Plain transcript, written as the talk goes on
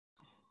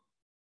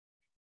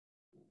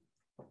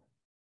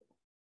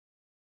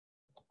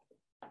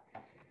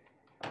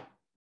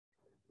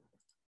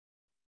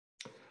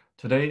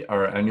Today,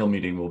 our annual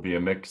meeting will be a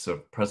mix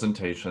of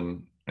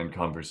presentation and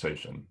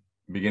conversation,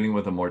 beginning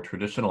with a more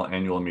traditional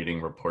annual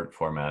meeting report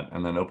format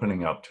and then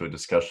opening up to a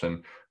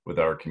discussion with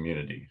our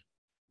community.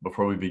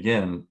 Before we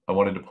begin, I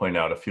wanted to point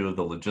out a few of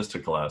the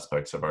logistical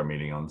aspects of our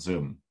meeting on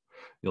Zoom.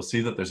 You'll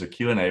see that there's a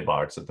Q&A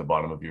box at the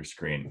bottom of your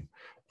screen.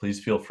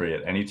 Please feel free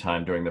at any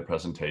time during the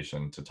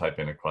presentation to type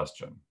in a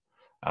question.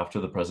 After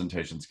the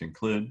presentations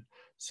conclude,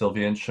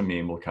 Sylvia and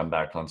Shamim will come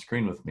back on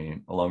screen with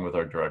me, along with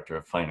our Director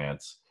of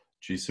Finance,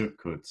 Jisuk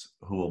Kutz,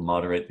 who will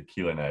moderate the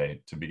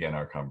Q&A to begin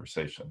our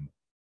conversation.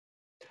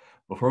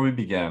 Before we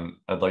begin,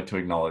 I'd like to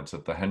acknowledge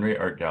that the Henry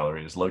Art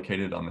Gallery is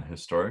located on the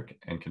historic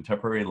and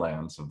contemporary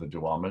lands of the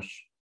Duwamish,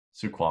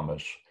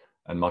 Suquamish,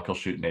 and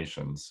Muckleshoot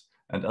nations,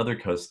 and other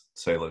Coast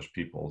Salish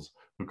peoples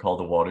who call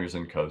the waters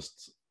and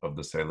coasts of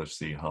the Salish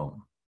Sea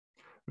home.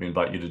 We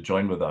invite you to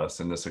join with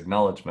us in this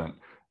acknowledgement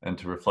and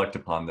to reflect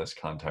upon this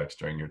context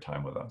during your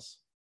time with us.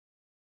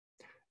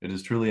 It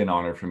is truly an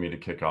honor for me to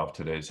kick off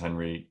today's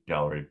Henry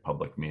Gallery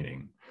public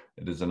meeting.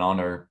 It is an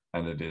honor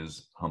and it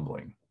is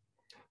humbling.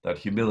 That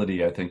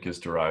humility, I think, is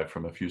derived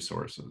from a few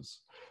sources.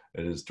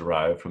 It is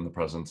derived from the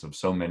presence of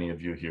so many of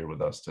you here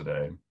with us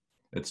today.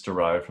 It's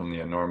derived from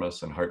the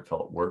enormous and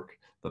heartfelt work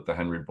that the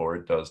Henry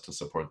Board does to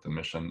support the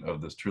mission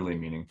of this truly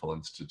meaningful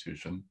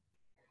institution.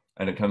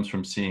 And it comes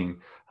from seeing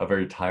how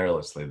very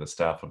tirelessly the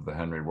staff of the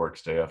Henry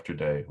works day after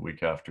day,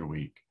 week after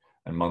week,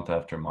 and month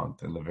after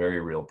month in the very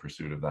real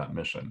pursuit of that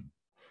mission,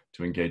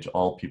 to engage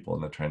all people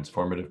in the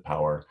transformative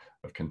power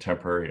of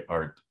contemporary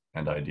art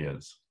and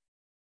ideas.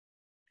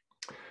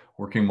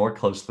 Working more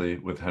closely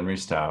with Henry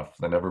staff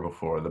than ever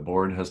before, the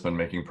board has been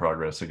making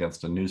progress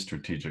against a new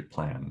strategic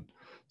plan.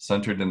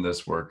 Centered in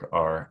this work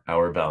are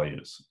our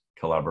values: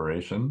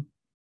 collaboration,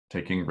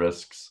 taking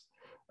risks,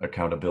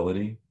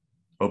 accountability,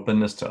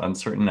 openness to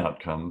uncertain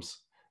outcomes,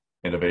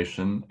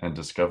 innovation and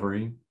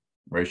discovery,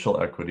 racial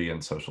equity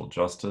and social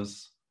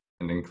justice,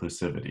 and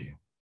inclusivity.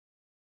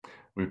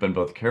 We've been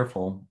both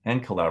careful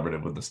and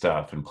collaborative with the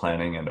staff in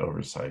planning and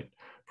oversight.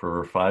 For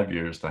over 5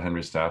 years, the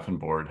Henry staff and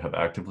board have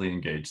actively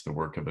engaged the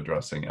work of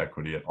addressing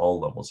equity at all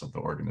levels of the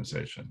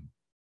organization.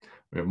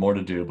 We have more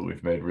to do, but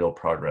we've made real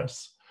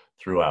progress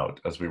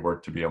throughout as we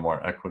work to be a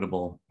more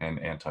equitable and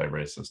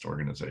anti-racist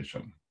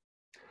organization.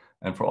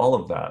 And for all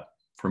of that,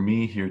 for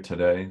me here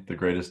today, the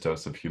greatest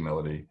dose of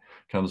humility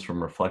comes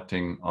from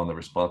reflecting on the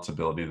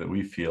responsibility that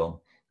we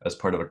feel as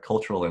part of a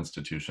cultural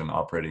institution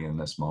operating in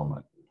this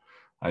moment.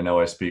 I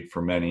know I speak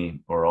for many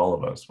or all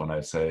of us when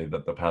I say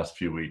that the past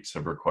few weeks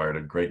have required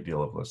a great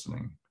deal of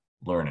listening,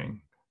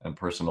 learning, and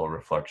personal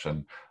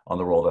reflection on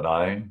the role that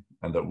I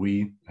and that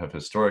we have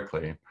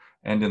historically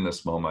and in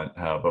this moment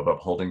have of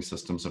upholding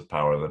systems of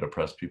power that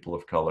oppress people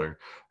of color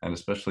and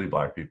especially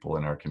Black people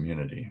in our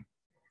community.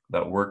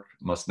 That work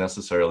must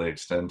necessarily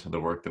extend to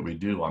the work that we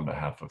do on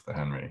behalf of the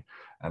Henry,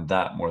 and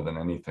that more than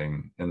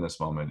anything in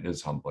this moment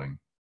is humbling.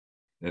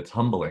 It's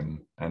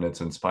humbling and it's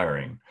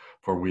inspiring,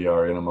 for we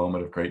are in a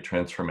moment of great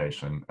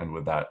transformation, and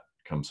with that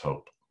comes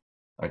hope.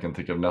 I can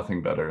think of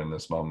nothing better in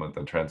this moment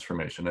than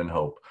transformation and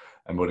hope,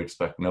 and would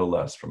expect no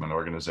less from an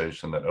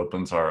organization that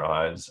opens our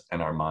eyes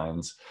and our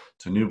minds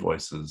to new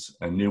voices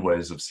and new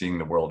ways of seeing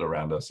the world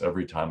around us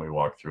every time we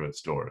walk through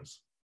its doors.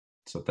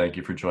 So thank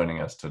you for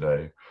joining us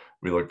today.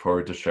 We look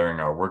forward to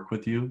sharing our work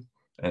with you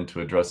and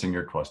to addressing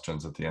your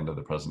questions at the end of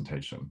the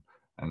presentation.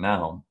 And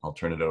now I'll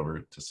turn it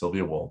over to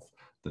Sylvia Wolf,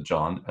 the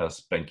John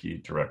S.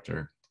 Benke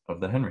Director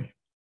of the Henry.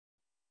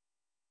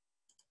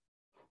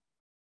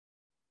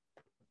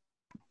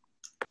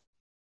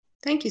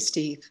 Thank you,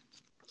 Steve.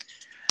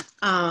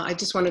 I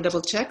just want to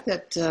double check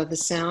that the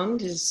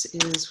sound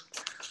is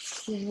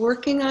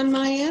working on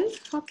my end.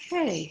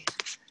 Okay.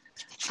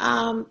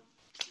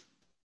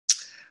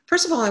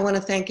 First of all, I want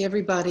to thank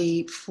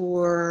everybody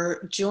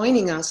for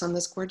joining us on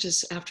this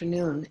gorgeous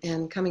afternoon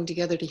and coming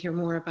together to hear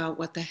more about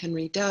what the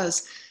Henry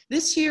does.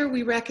 This year,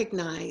 we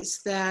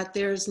recognize that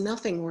there's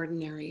nothing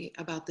ordinary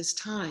about this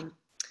time.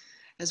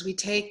 As we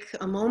take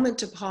a moment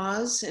to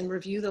pause and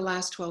review the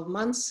last 12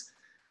 months,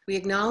 we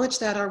acknowledge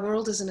that our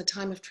world is in a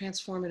time of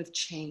transformative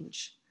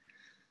change.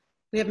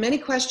 We have many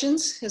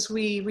questions as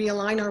we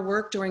realign our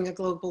work during a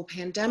global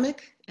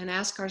pandemic and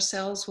ask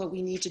ourselves what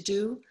we need to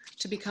do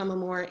to become a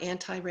more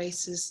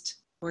anti-racist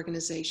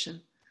organization.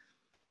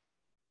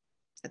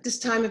 At this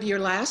time of year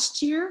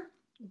last year,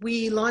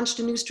 we launched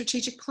a new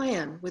strategic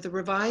plan with a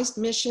revised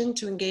mission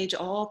to engage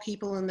all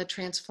people in the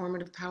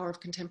transformative power of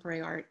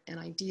contemporary art and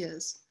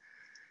ideas.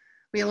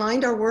 We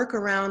aligned our work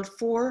around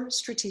 4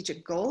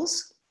 strategic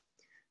goals: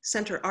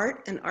 center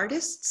art and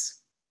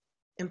artists,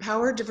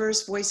 empower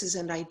diverse voices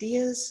and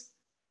ideas,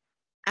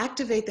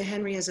 activate the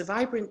Henry as a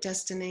vibrant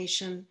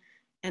destination,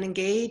 and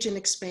engage and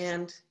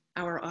expand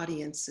our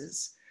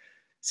audiences.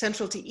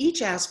 Central to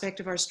each aspect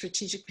of our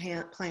strategic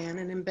plan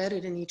and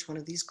embedded in each one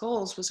of these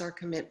goals was our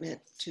commitment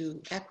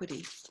to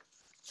equity.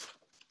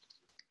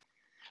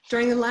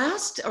 During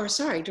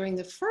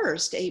the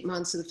first 8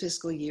 months of the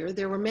fiscal year,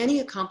 there were many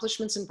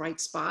accomplishments and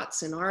bright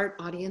spots in art,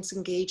 audience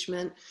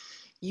engagement,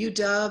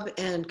 UW,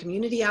 and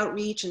community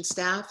outreach and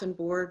staff and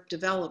board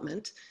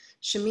development.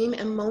 Shamim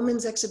M.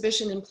 Momin's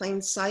exhibition In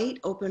Plain Sight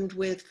opened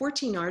with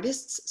 14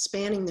 artists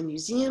spanning the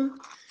museum,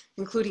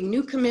 including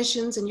new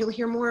commissions, and you'll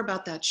hear more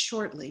about that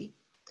shortly.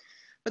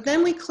 But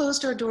then we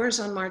closed our doors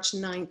on March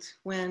 9th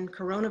when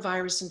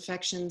coronavirus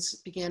infections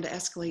began to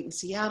escalate in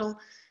Seattle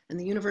and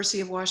the University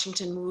of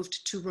Washington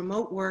moved to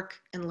remote work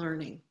and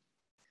learning.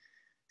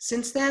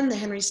 Since then, the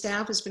Henry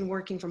staff has been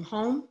working from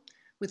home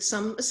with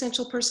some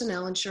essential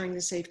personnel ensuring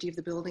the safety of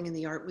the building and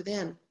the art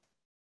within.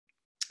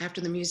 After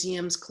the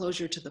museum's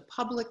closure to the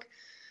public,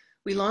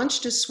 we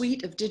launched a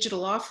suite of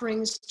digital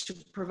offerings to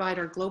provide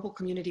our global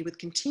community with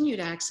continued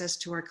access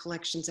to our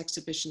collections,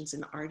 exhibitions,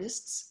 and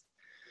artists.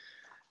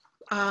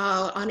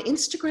 On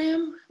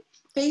Instagram,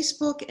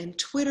 Facebook, and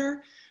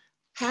Twitter,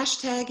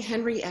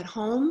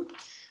 #HenryAtHome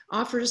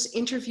offers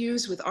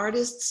interviews with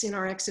artists in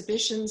our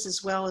exhibitions,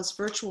 as well as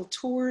virtual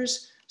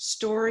tours,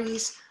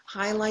 stories,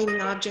 highlighting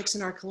objects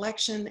in our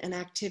collection, and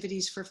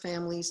activities for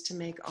families to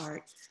make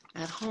art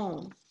at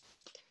home.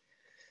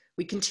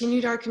 We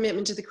continued our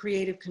commitment to the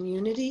creative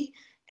community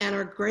and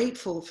are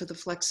grateful for the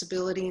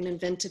flexibility and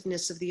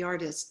inventiveness of the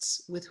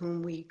artists with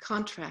whom we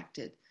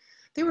contracted.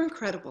 They were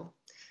incredible.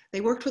 They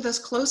worked with us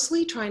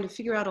closely, trying to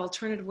figure out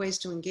alternative ways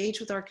to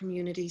engage with our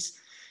communities.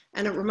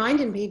 And it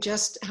reminded me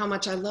just how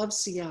much I love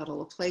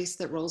Seattle, a place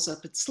that rolls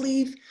up its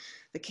sleeve,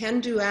 the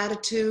can-do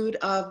attitude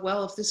of,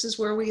 well, if this is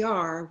where we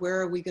are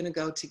we going to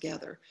go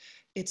together?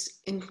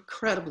 It's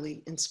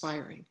incredibly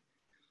inspiring.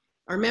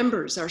 Our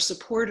members, our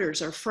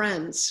supporters, our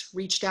friends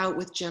reached out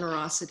with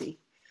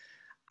generosity.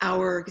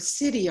 Our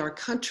city, our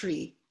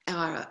country,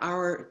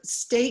 our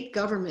state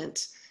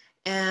government,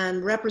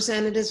 and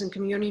representatives and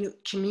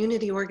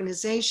community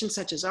organizations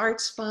such as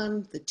Arts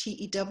Fund, the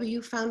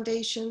TEW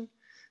Foundation,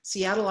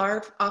 Seattle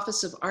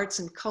Office of Arts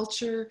and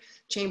Culture,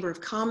 Chamber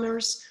of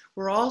Commerce,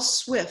 were all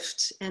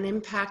swift and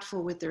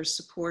impactful with their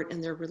support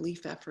and their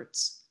relief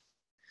efforts.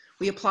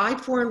 We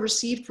applied for and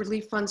received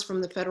relief funds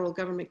from the federal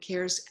government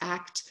CARES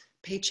Act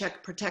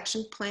Paycheck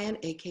Protection Plan,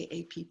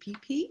 AKA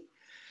PPP.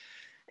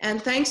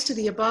 And thanks to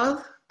the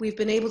above, we've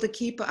been able to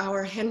keep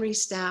our Henry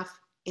staff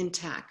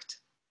intact.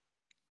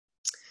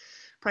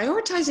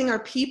 Prioritizing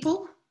our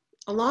people,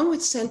 along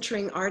with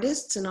centering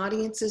artists and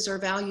audiences, are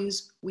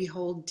values we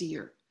hold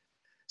dear.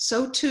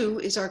 So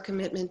too is our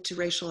commitment to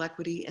racial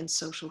equity and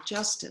social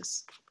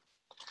justice.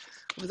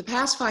 Over the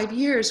past 5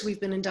 years, we've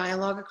been in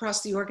dialogue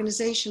across the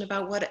organization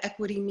about what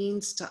equity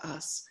means to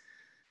us.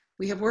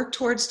 We have worked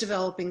towards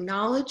developing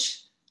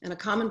knowledge and a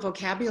common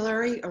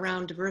vocabulary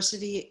around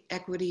diversity,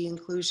 equity,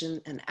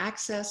 inclusion, and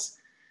access.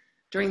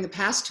 During the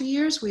past 2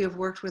 years, we have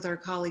worked with our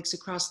colleagues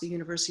across the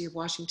University of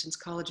Washington's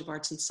College of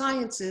Arts and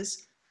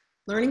Sciences,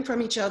 learning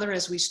from each other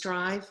as we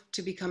strive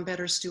to become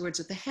better stewards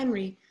of the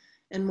Henry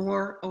and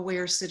more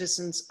aware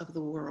citizens of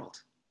the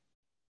world.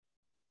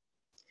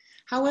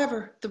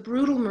 However, the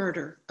brutal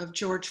murder of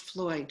George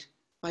Floyd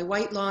by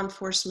white law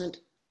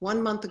enforcement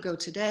 1 month ago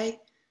today,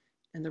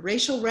 and the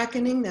racial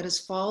reckoning that has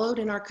followed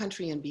in our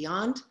country and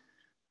beyond,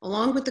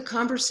 along with the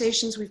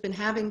conversations we've been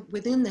having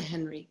within the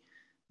Henry,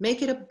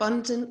 make it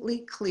abundantly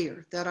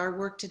clear that our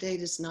work to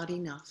date is not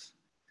enough.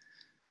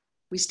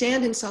 We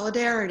stand in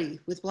solidarity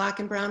with Black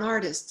and brown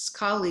artists,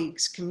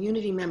 colleagues,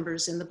 community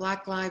members in the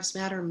Black Lives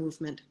Matter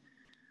movement.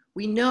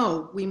 We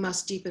know we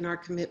must deepen our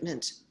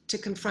commitment to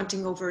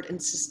confronting overt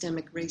and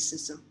systemic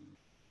racism.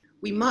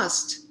 We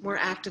must more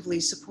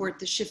actively support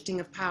the shifting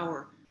of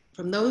power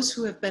from those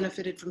who have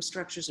benefited from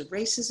structures of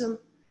racism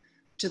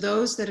to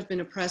those that have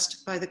been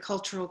oppressed by the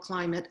cultural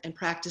climate and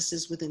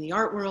practices within the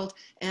art world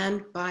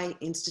and by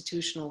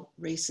institutional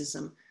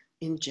racism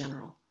in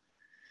general.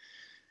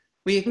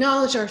 We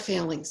acknowledge our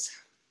failings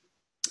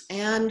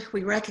and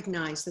we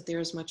recognize that there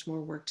is much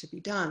more work to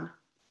be done.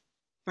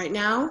 Right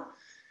now,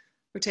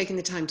 we're taking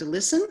the time to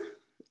listen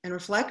and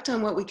reflect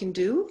on what we can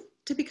do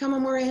to become a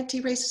more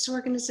anti-racist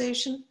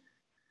organization.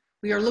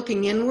 We are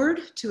looking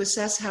inward to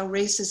assess how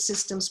racist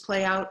systems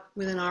play out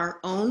within our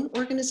own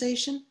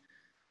organization.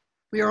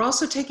 We are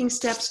also taking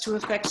steps to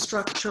effect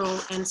structural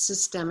and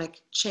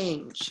systemic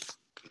change.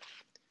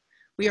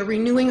 We are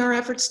renewing our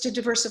efforts to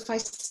diversify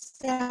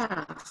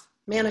staff,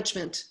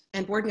 management,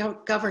 and board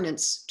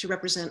governance to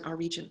represent our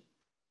region.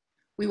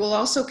 We will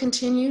also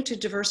continue to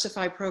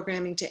diversify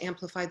programming to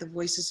amplify the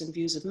voices and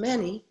views of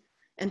many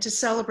and to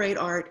celebrate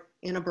art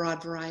in a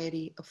broad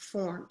variety of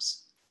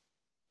forms.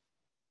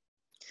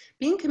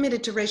 Being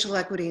committed to racial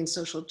equity and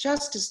social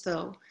justice,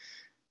 though,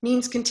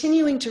 means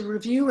continuing to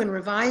review and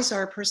revise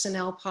our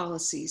personnel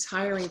policies,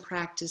 hiring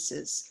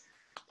practices,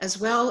 as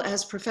well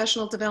as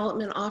professional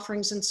development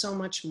offerings and so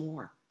much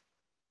more.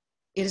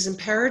 It is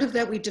imperative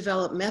that we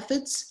develop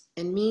methods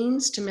and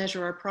means to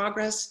measure our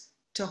progress,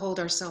 to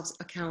hold ourselves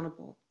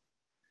accountable.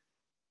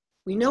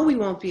 We know we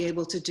won't be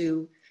able to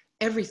do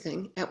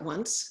everything at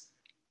once,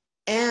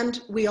 and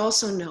we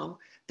also know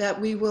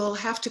that we will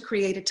have to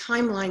create a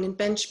timeline and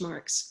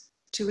benchmarks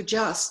to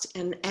adjust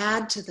and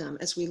add to them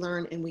as we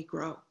learn and we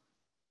grow.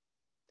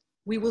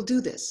 We will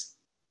do this.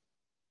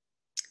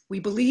 We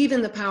believe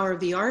in the power of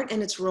the art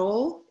and its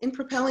role in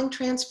propelling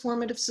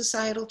transformative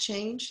societal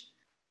change.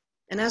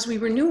 And as we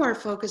renew our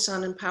focus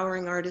on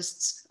empowering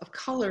artists of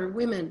color,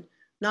 women,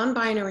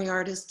 non-binary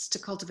artists to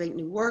cultivate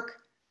new work,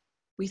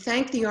 we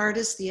thank the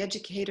artists, the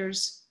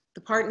educators,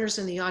 the partners,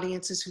 and the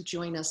audiences who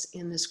join us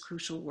in this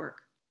crucial work.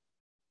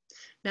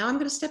 Now I'm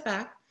going to step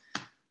back,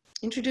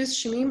 introduce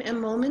Shamim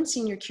M. Molman,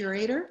 Senior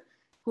Curator,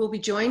 who will be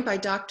joined by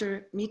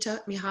Dr.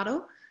 Mita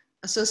Mijado,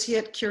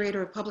 Associate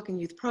Curator of Public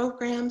and Youth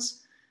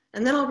Programs,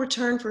 and then I'll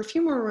return for a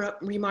few more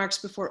remarks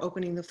before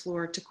opening the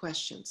floor to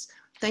questions.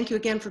 Thank you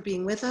again for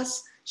being with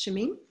us.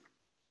 Shamim?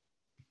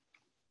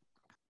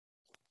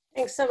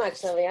 Thanks so much,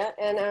 Sylvia.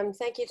 And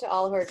thank you to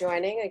all who are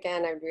joining.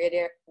 Again, I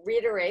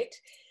reiterate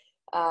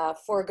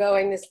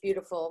foregoing this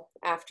beautiful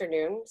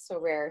afternoon, so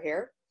rare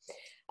here.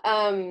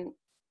 I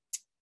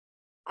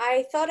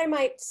thought I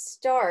might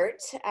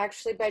start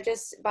actually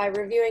by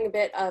reviewing a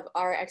bit of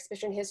our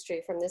exhibition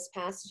history from this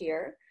past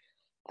year.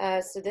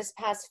 So this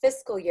past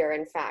fiscal year,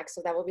 in fact,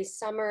 so that will be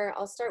summer.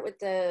 I'll start with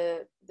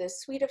the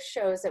suite of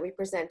shows that we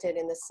presented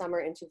in the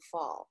summer into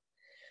fall.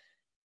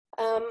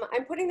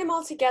 I'm putting them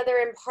all together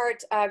in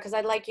part because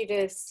I'd like you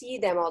to see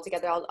them all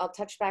together. I'll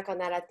touch back on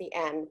that at the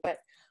end, but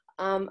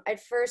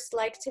I'd first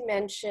like to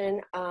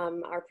mention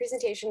our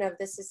presentation of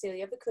the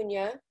Cecilia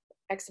Vicuña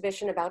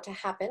exhibition about to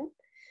happen,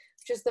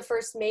 which is the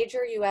first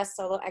major US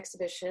solo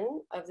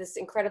exhibition of this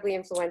incredibly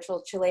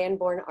influential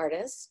Chilean-born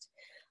artist,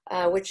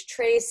 which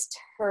traced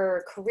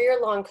her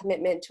career-long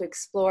commitment to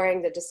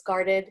exploring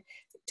discarded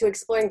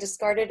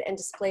and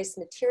displaced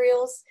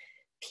materials,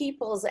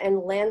 peoples, and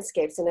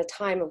landscapes in a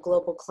time of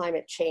global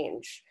climate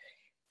change.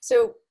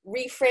 So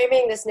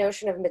reframing this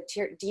notion of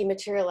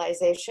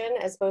dematerialization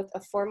as both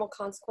a formal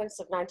consequence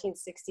of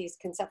 1960s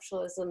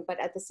conceptualism, but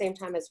at the same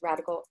time as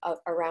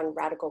around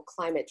radical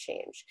climate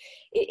change.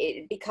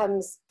 It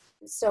becomes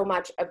so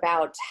much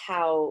about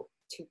how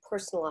to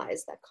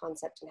personalize that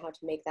concept and how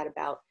to make that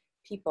about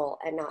people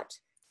and not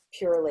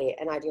purely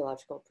an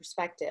ideological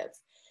perspective.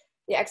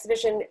 The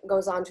exhibition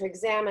goes on to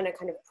examine a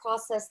kind of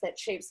process that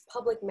shapes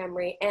public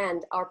memory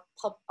and our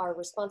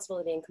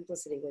responsibility and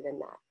complicity within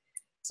that.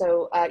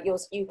 So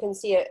you can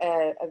see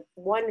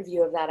one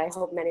view of that. I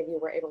hope many of you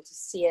were able to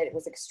see it. It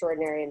was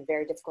extraordinary and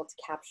very difficult to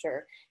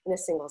capture in a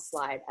single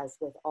slide, as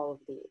with all of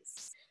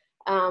these.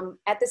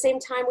 At the same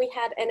time, we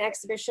had an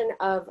exhibition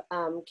of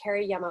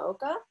Kari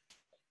Yamaoka,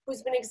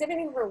 who's been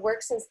exhibiting her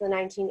work since the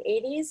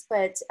 1980s,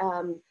 but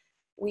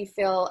we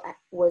feel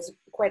was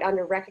quite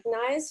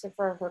under-recognized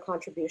for her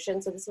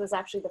contribution. So this was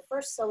actually the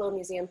first solo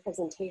museum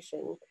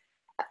presentation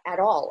at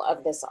all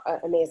of this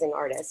amazing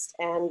artist.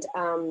 And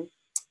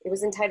it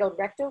was entitled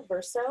Recto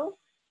Verso,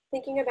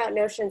 thinking about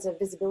notions of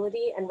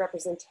visibility and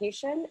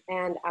representation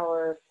and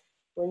our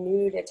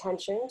renewed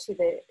attention to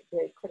the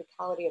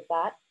criticality of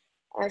that.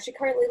 She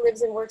currently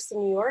lives and works in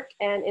New York,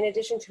 and in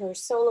addition to her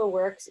solo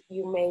works,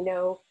 you may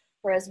know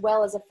her as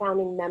well as a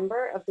founding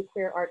member of the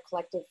queer art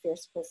collective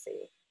Fierce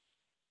Pussy.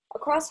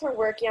 Across her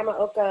work,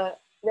 Yamaoka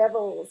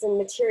revels in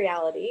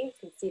materiality. You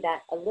can see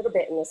that a little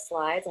bit in the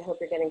slides. I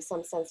hope you're getting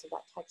some sense of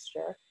that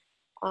texture.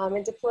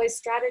 And deploys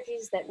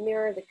strategies that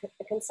mirror the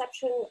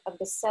conception of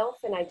the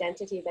self and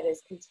identity that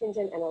is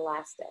contingent and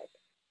elastic,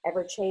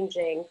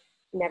 ever-changing,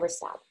 never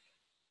static.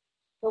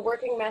 Her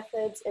working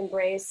methods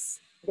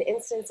embrace the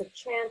instance of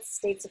chance,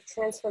 states of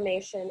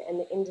transformation, and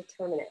the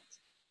indeterminate.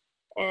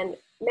 And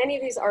many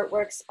of these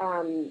artworks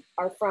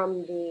were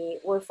from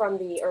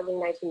the early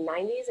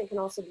 1990s and can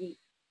also be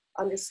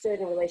understood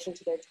in relation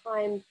to their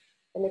time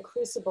and the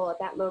crucible at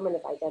that moment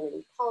of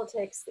identity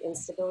politics, the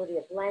instability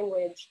of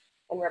language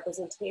and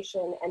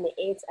representation, and the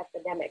AIDS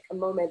epidemic, a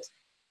moment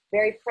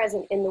very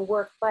present in the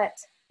work,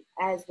 but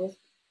as with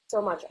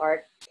so much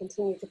art,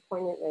 continue to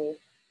poignantly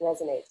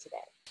resonate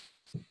today.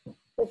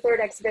 The third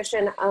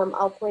exhibition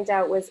I'll point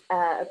out was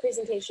a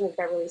presentation of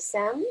Beverly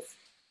Sems,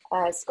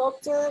 a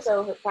sculptor,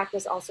 though her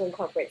practice also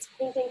incorporates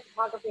painting,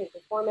 photography, and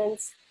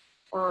performance.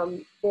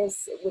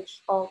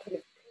 Which all kind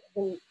of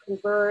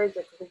converge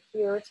or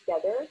cohere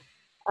together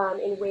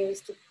in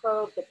ways to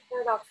probe the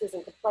paradoxes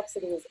and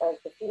complexities of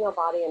the female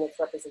body and its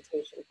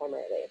representation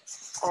primarily.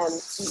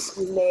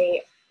 You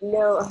may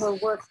know her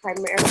work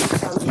primarily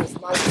from these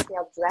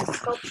large-scale dress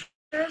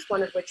sculptures,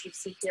 one of which you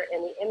see here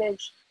in the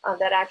image,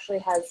 that actually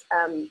has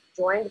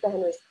joined the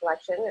Henry's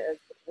collection, as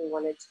we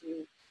wanted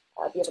to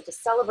be able to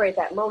celebrate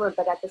that moment,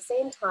 but at the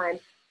same time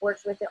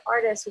worked with the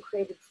artist who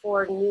created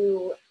 4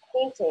 new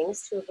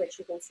paintings, 2 of which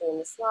you can see in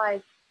the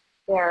slide,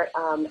 there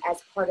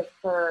as part of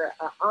her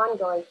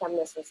ongoing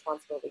feminist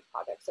responsibility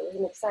project. So it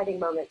was an exciting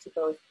moment to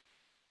both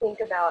think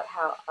about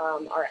how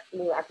our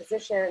new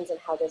acquisitions and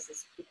how this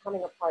is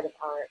becoming a part of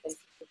our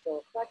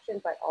institutional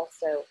collection, but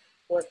also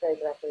work very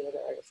directly with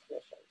the Artist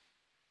Commission.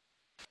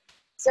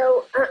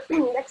 So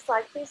next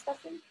slide, please,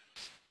 Dustin.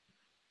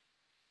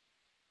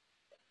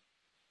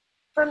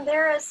 From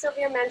there, as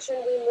Sylvia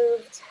mentioned, we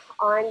moved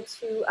on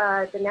to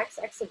the next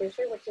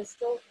exhibition, which is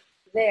still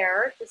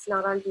there, just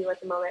not on view at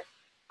the moment,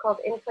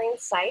 called In Plain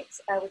Sight,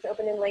 which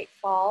opened in late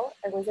fall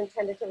and was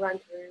intended to run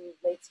through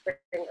late spring,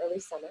 early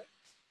summer.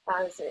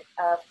 It's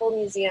a full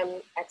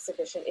museum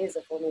exhibition,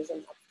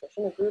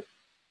 a group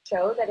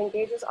show that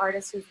engages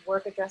artists whose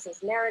work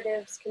addresses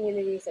narratives,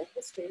 communities, and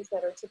histories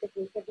that are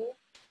typically hidden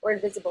or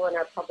invisible in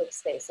our public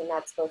space, and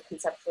that's both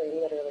conceptually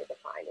and literally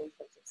defined in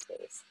terms of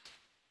space.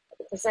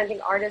 The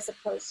presenting artists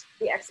approach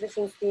the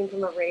exhibition's theme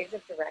from a range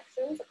of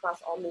directions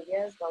across all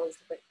media, as well as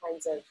different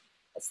kinds of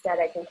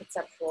aesthetic and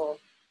conceptual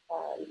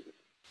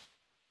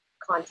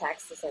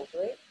contexts,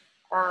 essentially.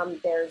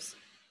 There's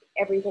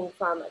everything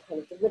from a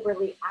kind of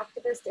deliberately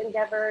activist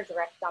endeavor,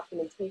 direct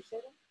documentation,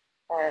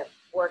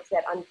 work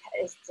that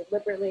is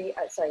deliberately,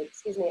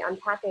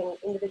 unpacking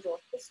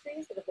individual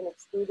histories that have been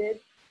excluded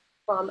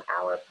from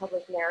our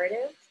public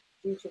narrative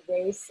due to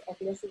race,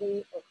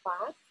 ethnicity, or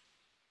class.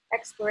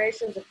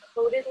 Explorations of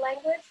coded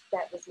language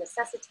that was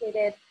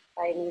necessitated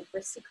by a need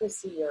for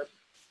secrecy or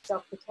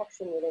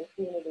self-protection within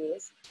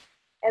communities,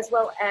 as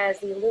well as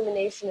the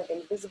illumination of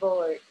invisible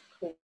or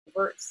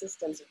covert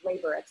systems of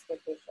labor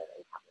exploitation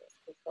and capitalist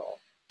control.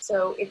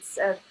 So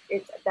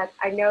that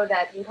I know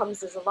that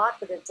encompasses a lot,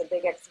 but it's a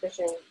big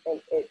exhibition.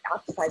 It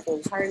occupies the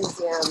entire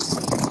museum,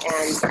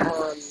 and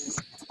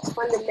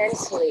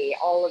fundamentally,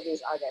 all of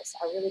these artists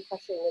are really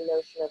questioning the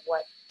notion of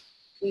what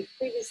we've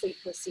previously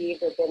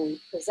perceived or been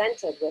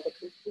presented with, a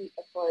complete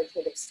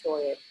authoritative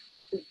story, a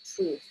complete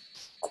truth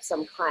of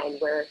some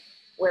kind,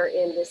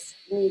 wherein this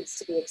needs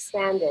to be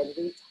expanded,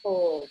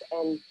 retold,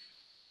 and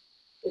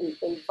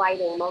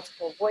inviting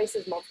multiple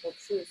voices, multiple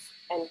truths,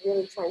 and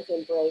really trying to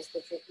embrace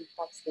the true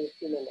complexity of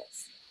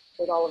humanness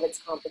with all of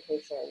its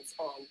complications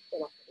and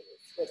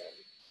inequities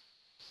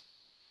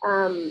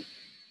within.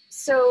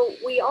 So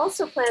we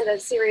also planned a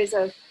series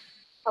of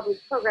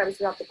public programs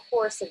throughout the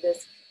course of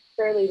this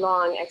fairly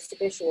long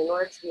exhibition in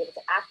order to be able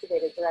to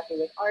activate it directly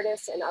with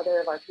artists and other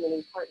of our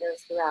community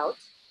partners throughout.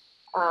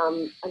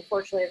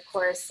 Unfortunately, of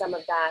course, some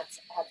of that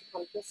had to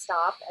come to a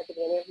stop at the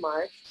beginning of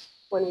March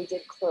when we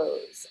did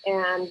close.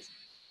 And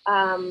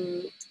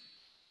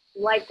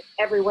like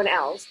everyone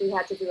else, we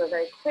had to do a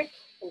very quick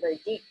and very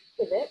deep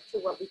pivot to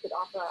what we could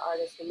offer our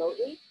artists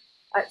remotely,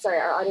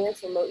 our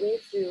audience remotely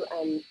through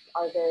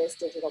our various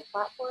digital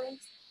platforms.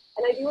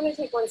 And I do want to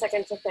take 1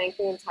 second to thank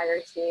the entire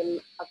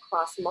team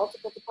across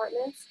multiple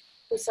departments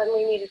who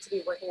suddenly needed to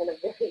be working in a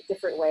very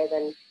different way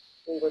than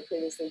we were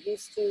previously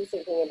used to,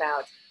 thinking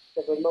about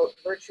the remote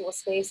virtual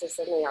space as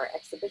suddenly our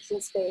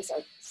exhibition space,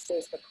 our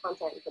space for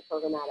content and for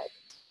programmatic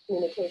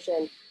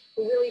communication.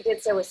 We really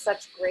did so with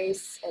such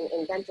grace and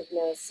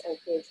inventiveness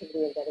and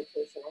creativity and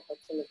dedication. I hope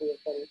some of you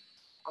have been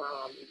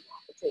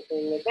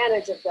taking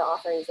advantage of the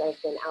offerings that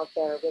have been out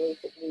there. Really,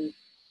 we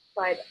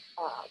tried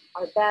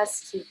our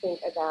best to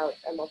think about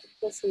a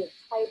multiplicity of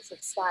types,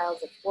 of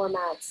styles, of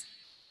formats,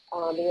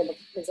 being able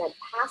to present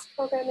past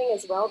programming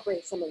as well,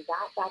 bring some of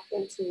that back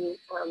into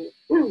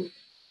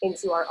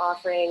into our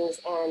offerings,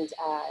 and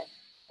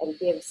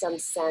give some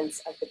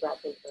sense of the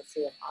breadth and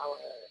diversity of our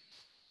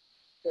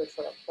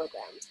virtual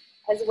programs,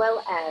 as well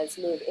as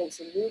move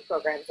into new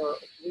programs or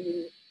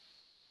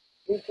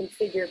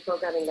reconfigure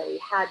programming that we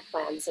had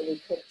planned so we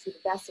could, to the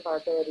best of our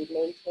ability,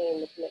 maintain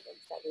the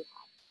commitments that we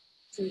had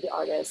to the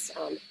artists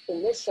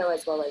in this show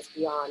as well as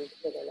beyond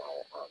within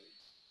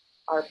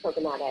our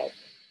programmatic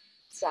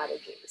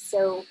strategy.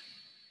 So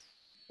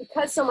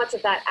because so much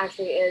of that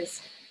actually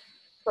is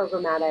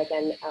programmatic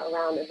and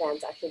around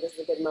events, actually this is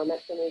a good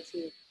moment for me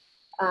to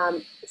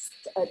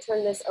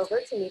turn this over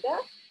to Nida,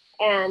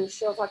 and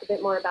she'll talk a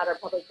bit more about our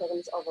public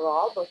programs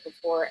overall, both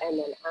before and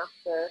then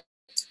after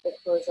the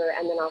closure,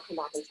 and then I'll come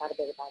back and chat a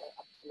bit about our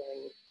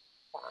upcoming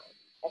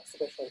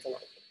exhibitions and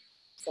everything.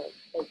 So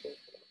thank you.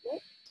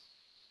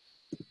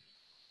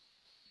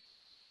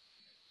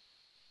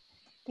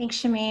 Thanks,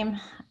 Shamim.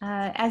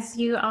 As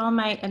you all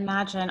might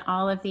imagine,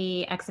 all of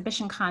the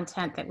exhibition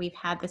content that we've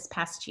had this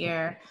past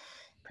year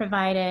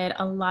provided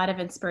a lot of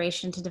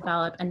inspiration to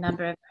develop a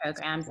number of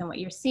programs. And what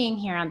you're seeing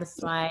here on the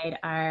slide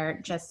are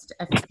just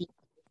a few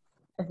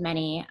of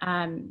many.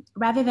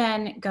 Rather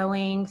than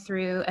going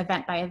through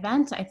event by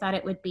event, I thought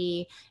it would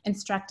be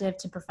instructive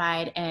to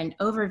provide an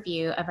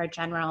overview of our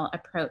general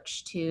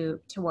approach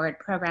toward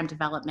program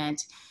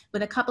development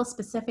with a couple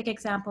specific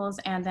examples,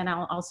 and then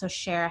I'll also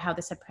share how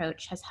this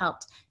approach has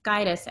helped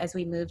guide us as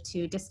we move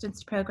to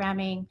distanced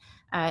programming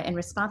in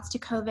response to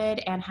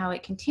COVID, and how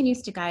it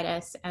continues to guide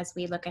us as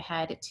we look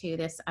ahead to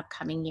this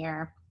upcoming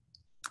year.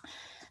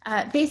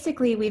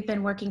 Basically, we've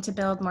been working to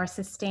build more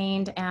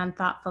sustained and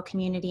thoughtful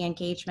community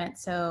engagement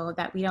so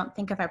that we don't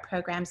think of our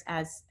programs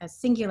as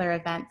singular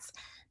events,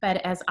 but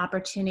as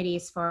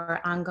opportunities for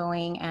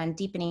ongoing and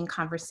deepening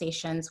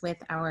conversations with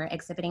our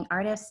exhibiting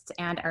artists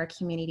and our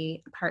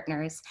community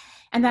partners.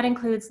 And that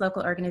includes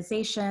local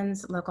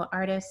organizations, local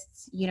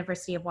artists,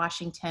 University of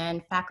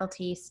Washington,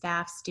 faculty,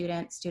 staff,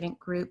 students, student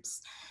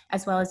groups,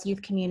 as well as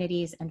youth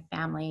communities and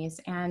families.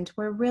 And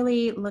we're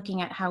really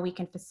looking at how we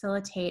can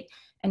facilitate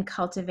and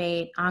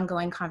cultivate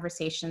ongoing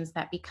conversations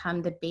that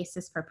become the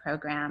basis for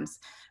programs,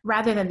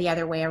 rather than the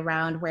other way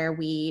around, where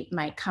we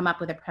might come up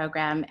with a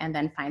program and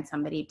then find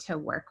somebody to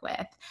work work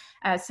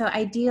with. So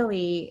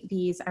ideally,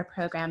 these are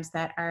programs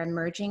that are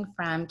emerging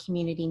from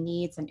community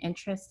needs and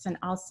interests, and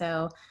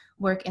also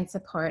work in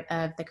support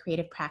of the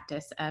creative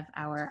practice of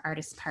our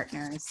artist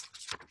partners.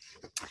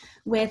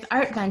 With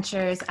Art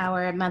Ventures,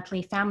 our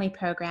monthly family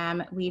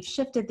program, we've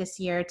shifted this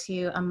year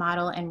to a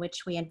model in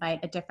which we invite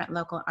a different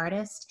local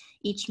artist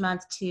each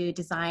month to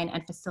design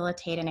and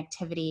facilitate an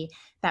activity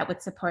that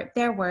would support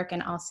their work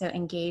and also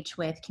engage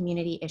with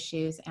community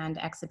issues and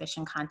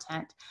exhibition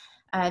content.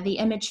 The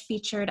image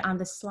featured on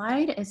the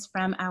slide is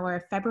from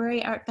our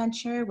February Art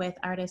Venture with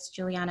artist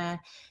Juliana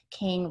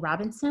King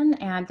Robinson,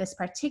 and this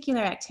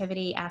particular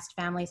activity asked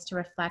families to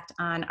reflect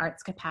on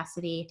art's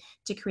capacity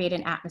to create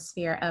an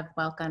atmosphere of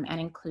welcome and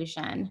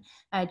inclusion.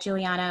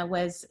 Juliana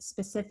was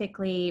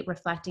specifically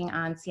reflecting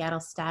on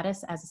Seattle's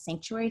status as a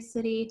sanctuary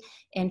city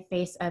in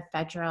face of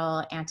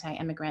federal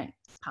anti-immigrant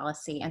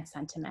policy and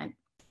sentiment.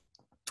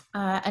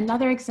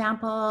 Another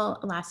example,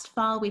 last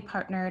fall, we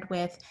partnered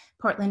with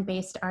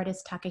Portland-based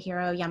artist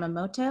Takahiro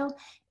Yamamoto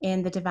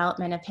in the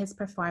development of his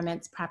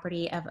performance,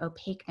 Property of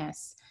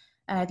Opaqueness.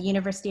 The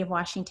University of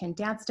Washington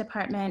Dance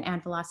Department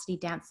and Velocity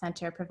Dance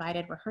Center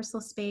provided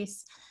rehearsal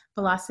space.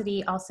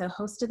 Velocity also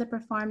hosted the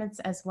performance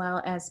as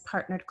well as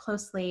partnered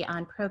closely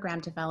on program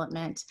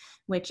development,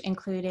 which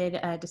included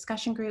a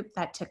discussion group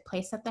that took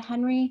place at the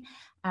Henry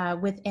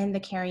within the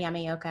Kari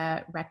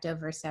Yamaoka Recto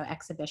Verso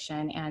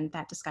exhibition, and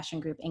that discussion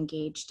group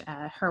engaged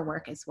her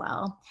work as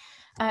well.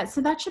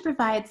 So that should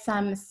provide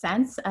some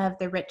sense of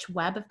the rich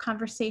web of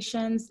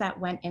conversations that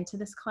went into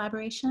this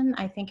collaboration.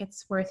 I think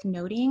it's worth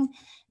noting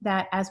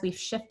that as we've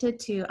shifted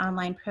to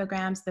online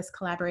programs, this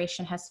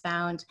collaboration has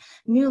found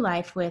new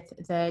life with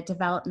the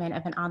development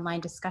of an online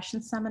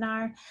discussion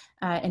seminar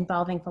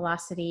involving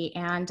Velocity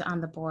and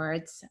On the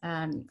Boards.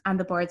 On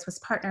the Boards was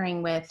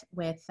partnering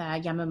with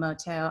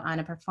Yamamoto on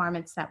a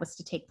performance that was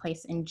to take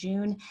place in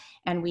June,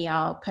 and we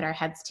all put our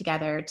heads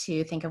together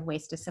to think of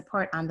ways to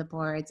support On the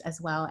Boards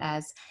as well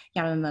as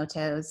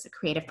Yamamoto's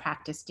creative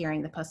practice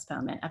during the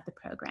postponement of the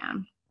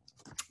program.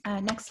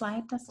 Next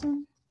slide,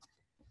 Dustin.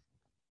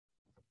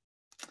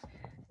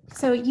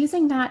 So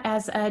using that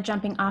as a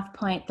jumping off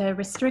point, the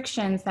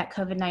restrictions that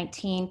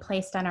COVID-19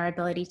 placed on our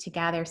ability to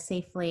gather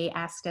safely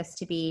asked us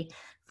to be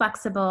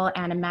flexible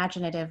and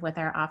imaginative with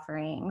our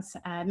offerings.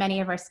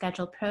 Many of our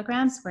scheduled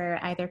programs were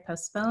either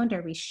postponed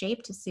or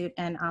reshaped to suit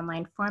an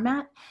online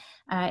format.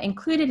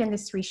 Included in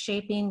this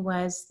reshaping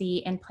was the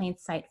In Plain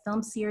Sight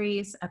film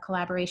series, a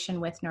collaboration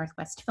with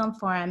Northwest Film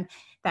Forum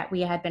that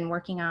we had been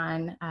working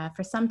on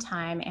for some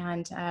time.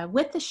 And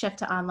with the shift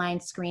to online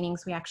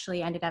screenings, we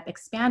actually ended up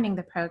expanding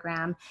the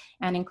program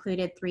and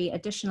included 3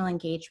 additional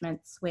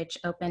engagements, which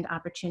opened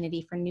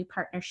opportunity for new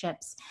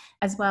partnerships,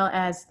 as well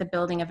as the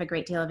building of a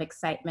great deal of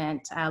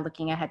excitement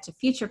looking ahead to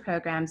future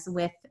programs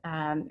with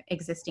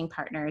existing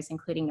partners,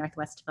 including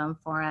Northwest Film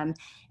Forum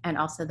and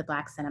also the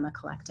Black Cinema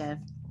Collective.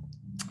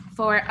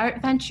 For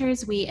Art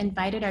Ventures, we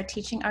invited our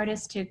teaching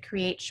artists to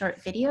create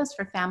short videos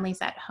for families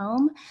at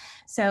home.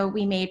 So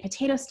we made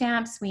potato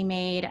stamps, we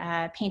made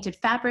painted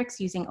fabrics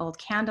using old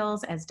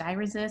candles as dye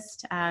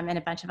resist, and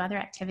a bunch of other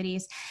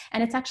activities.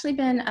 And it's actually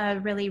been a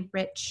really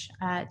rich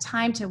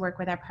time to work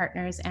with our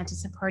partners and to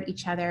support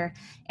each other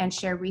and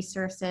share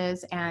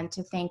resources and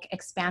to think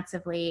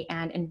expansively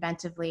and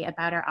inventively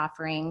about our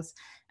offerings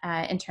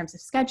in terms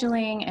of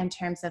scheduling, in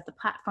terms of the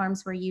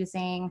platforms we're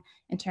using,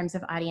 in terms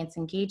of audience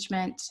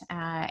engagement,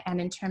 and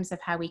in terms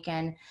of how we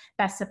can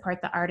best support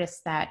the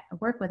artists that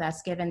work with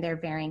us given their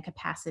varying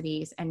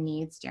capacities and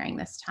needs during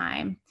this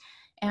time.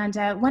 And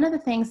one of the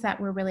things that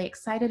we're really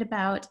excited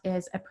about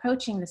is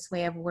approaching this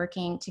way of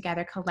working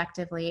together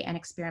collectively and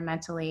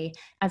experimentally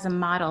as a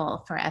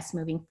model for us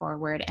moving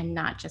forward and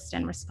not just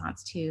in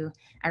response to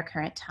our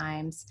current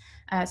times.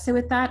 So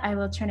with that, I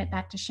will turn it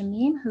back to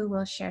Shamim, who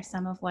will share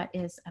some of what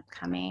is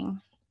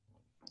upcoming.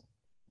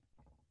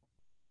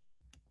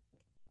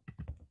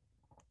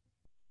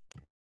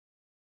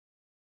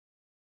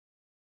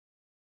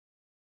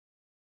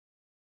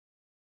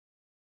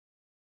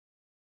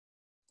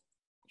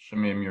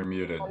 Shamim, you're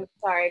muted. I'm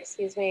sorry,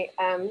 excuse me.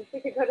 If we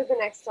could go to the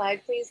next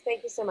slide, please.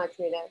 Thank you so much,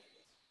 Rita.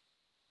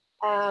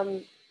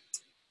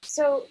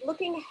 So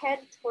looking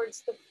ahead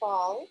towards the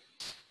fall,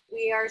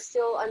 we are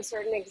still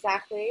uncertain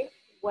exactly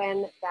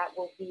when that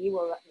will be,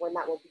 or when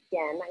that will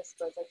begin, I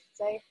suppose I should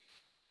say.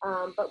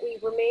 But we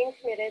remain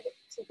committed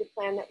to the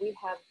plan that we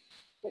have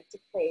put to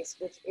place,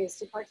 which is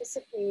to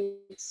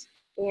participate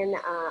in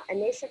a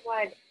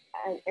nationwide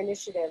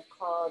initiative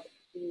called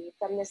the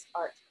Feminist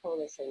Art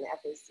Coalition, the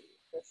FAC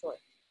for short.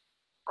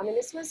 And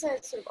this was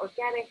a sort of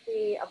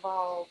organically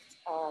evolved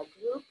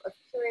group of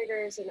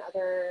curators and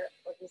other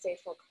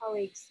organizational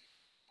colleagues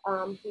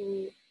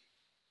who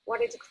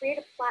wanted to create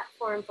a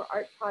platform for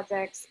art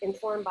projects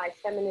informed by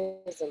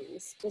feminism,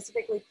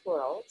 specifically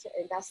plural, to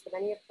address the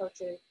many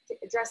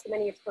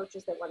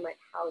approaches that one might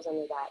house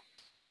under that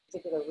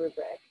particular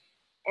rubric.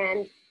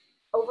 And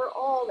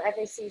overall, the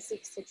FAC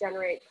seeks to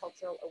generate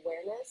cultural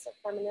awareness of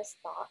feminist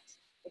thought,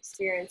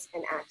 experience,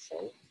 and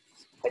action.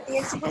 But the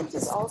intent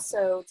is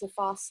also to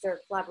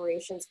foster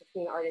collaborations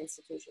between art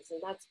institutions,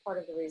 and that's part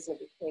of the reason it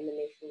became a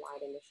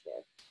nationwide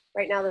initiative.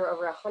 Right now, there are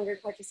over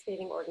 100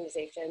 participating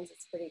organizations.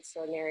 It's pretty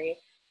extraordinary,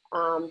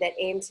 that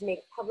aim to make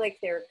public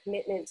their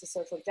commitment to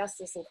social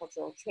justice and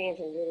cultural change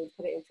and really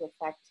put it into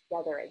effect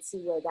together and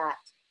see where that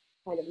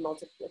kind of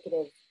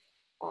multiplicative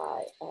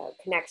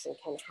connection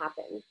can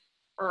happen.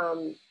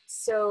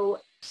 So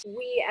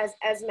we,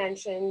 as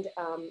mentioned,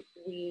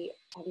 we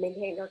have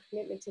maintained our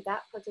commitment to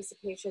that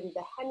participation.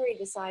 The Henry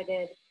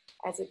decided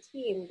as a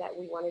team that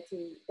we wanted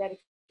to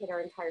dedicate our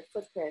entire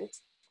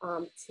footprint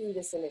to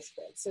this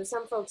initiative. So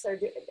some folks are,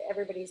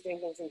 everybody's doing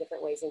things in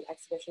different ways, in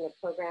exhibition or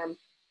program,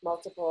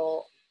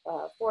 multiple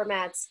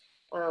formats.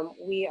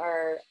 We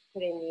are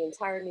putting the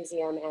entire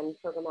museum and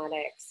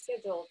programmatic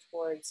schedule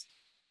towards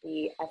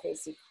the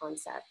FAC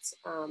concept.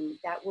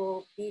 That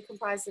will be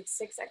comprised of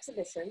 6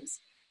 exhibitions.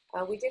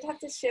 We did have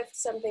to shift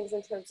some things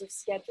in terms of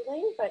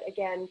scheduling, but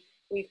again,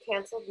 we've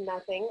canceled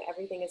nothing.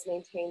 Everything is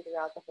maintained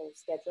throughout the whole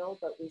schedule,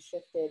 but we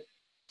shifted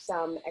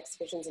some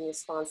exhibitions in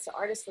response to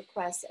artist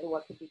requests and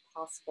what could be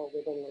possible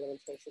within the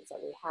limitations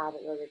that we have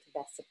in order to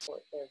best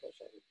support their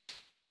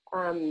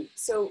vision.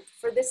 So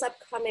for this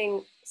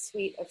upcoming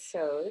suite of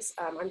shows,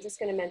 I'm just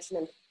going to mention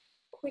them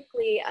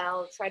quickly.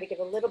 I'll try to give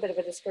a little bit of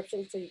a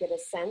description so you get a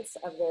sense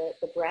of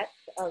the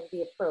breadth of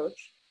the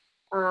approach.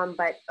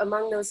 But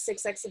among those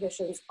 6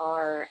 exhibitions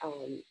are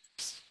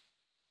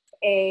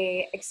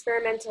a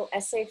experimental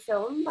essay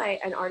film by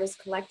an artist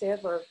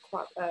collective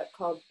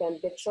called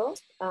Bambichel.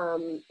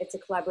 It's a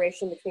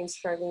collaboration between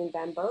Charlene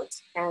Bamboat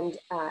and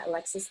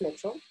Alexis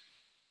Mitchell.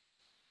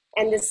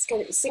 And this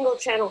kind of single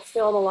channel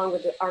film, along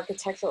with the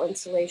architectural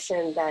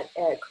installation that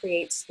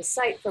creates the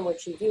site from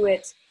which you view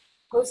it,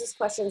 poses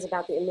questions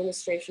about the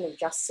administration of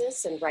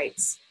justice and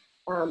rights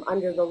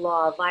under the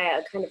law via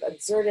a kind of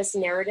absurdist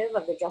narrative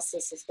of the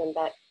justice system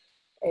that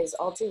is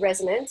all too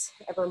resonant,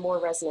 ever more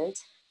resonant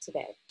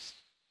today.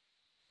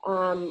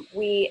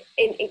 We,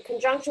 in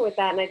conjunction with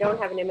that, and I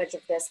don't have an image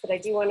of this, but I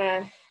do want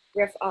to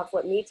riff off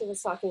what Mita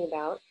was talking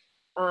about.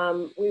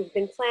 We've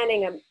been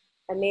planning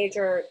a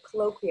major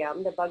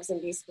colloquium, the Bugs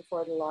and Beasts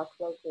Before the Law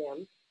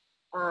colloquium,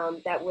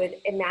 that would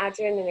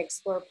imagine and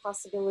explore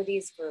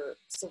possibilities for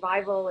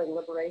survival and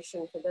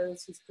liberation for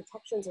those whose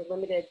protections are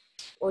limited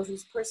or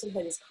whose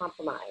personhood is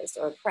compromised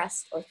or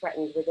oppressed or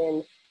threatened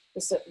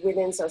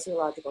within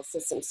sociological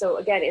systems. So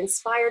again,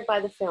 inspired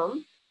by the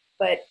film,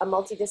 but a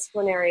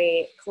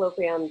multidisciplinary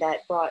colloquium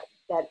that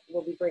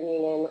will be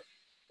bringing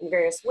in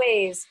various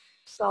ways,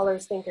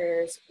 scholars,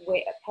 thinkers,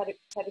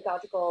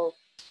 pedagogical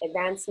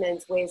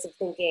advancements, ways of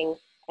thinking,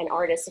 and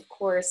artists, of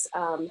course,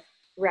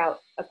 throughout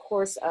a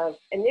course of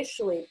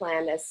initially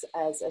planned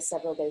as a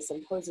several-day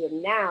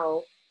symposium.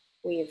 Now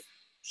we've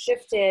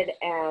shifted,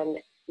 and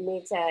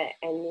Mita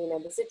and Nina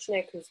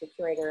Bezichnik, who's the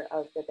curator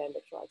of the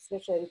Bambichel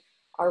exhibition,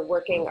 are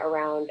working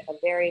around a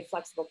very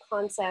flexible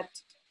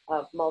concept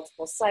of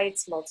multiple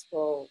sites,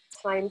 multiple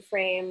time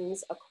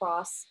frames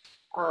across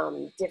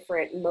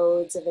different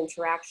modes of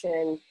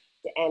interaction,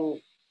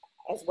 and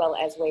as well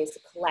as ways to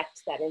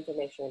collect that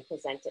information and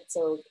present it.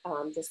 So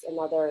just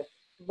another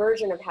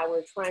version of how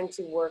we're trying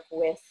to work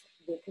with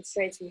the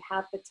constraints we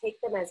have, but take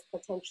them as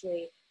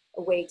potentially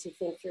a way to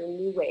think through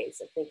new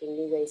ways of thinking,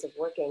 new ways of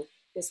working.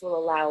 This will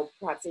allow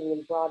perhaps an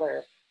even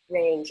broader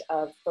range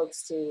of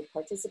folks to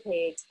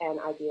participate and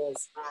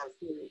ideas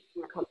to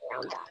come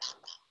around that.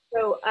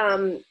 So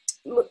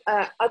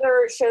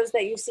other shows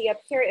that you see up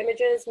here,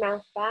 images,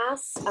 Math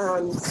Bass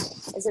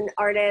is an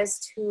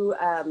artist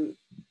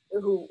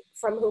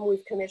from whom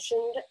we've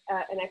commissioned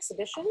an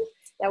exhibition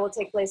that will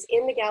take place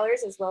in the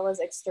galleries as well as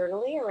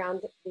externally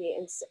around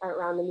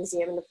the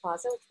museum and the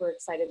plaza, which we're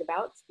excited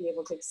about, to be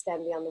able to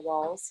extend beyond the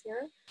walls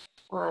here.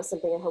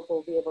 Something I hope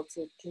we'll be able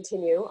to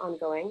continue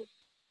ongoing.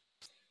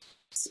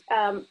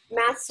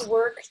 Math's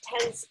work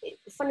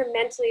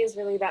fundamentally is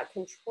really about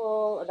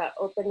control, about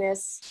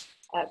openness,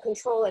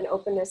 control and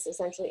openness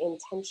essentially in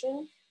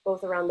tension,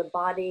 both around the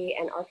body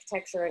and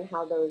architecture and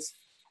how those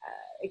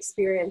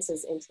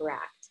experiences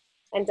interact,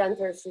 and done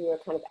through a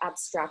kind of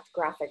abstract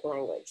graphic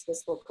language.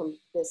 This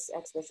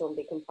exhibition will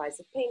be comprised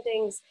of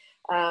paintings,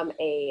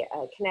 a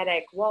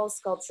kinetic wall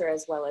sculpture,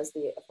 as well as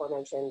the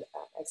aforementioned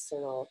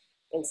external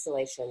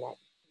installation that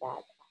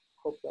I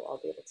hope you'll all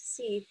be able to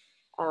see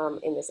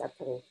in this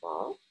upcoming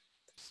fall.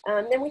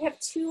 Then we have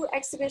 2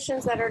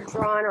 exhibitions that are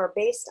drawn or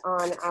based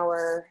on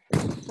our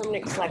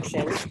permanent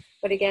collection,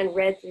 but again,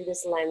 read through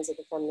this lens of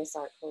the Feminist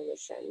Art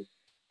Coalition.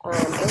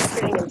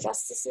 Illustrating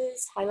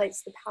Injustices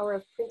highlights the power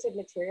of printed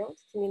material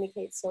to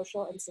communicate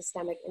social and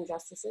systemic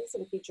injustices,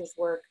 and features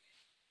work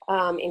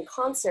in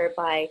concert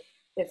by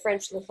the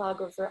French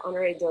lithographer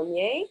Honoré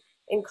Daumier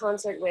in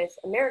concert with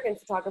American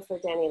photographer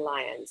Danny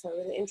Lyon. So it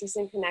was an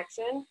interesting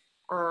connection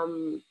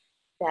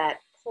that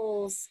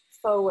pulls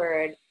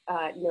forward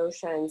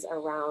notions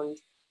around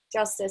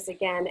justice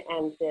again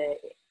and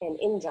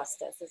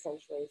injustice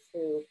essentially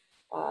through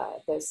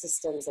those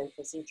systems and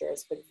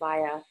procedures, but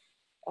via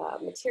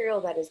material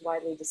that is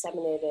widely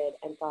disseminated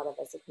and thought of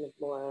as a kind of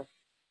more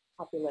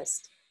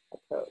populist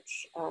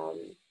approach.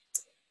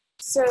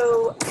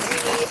 So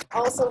we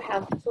also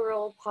have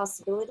Plural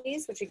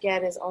Possibilities, which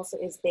again is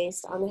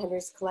based on the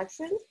Henry's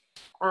collection.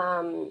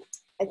 I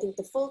think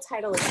the full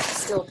title is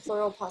still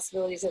Plural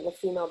Possibilities in the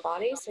Female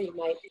Body. So you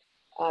might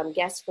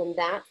guess from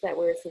that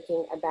we're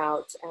thinking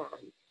about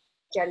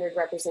gendered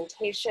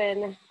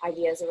representation,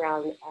 ideas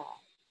around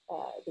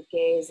the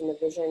gaze and the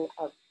vision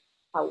of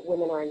how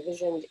women are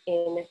envisioned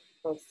in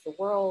both the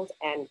world,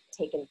 and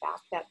taken back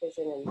that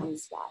vision and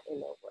used that in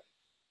their work.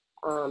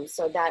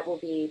 So that will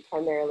be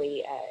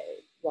primarily a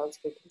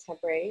relatively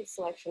contemporary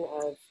selection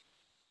of,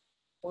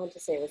 I want to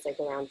say it was like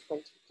around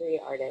 23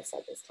 artists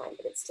at this time,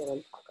 but it's still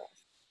in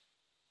progress.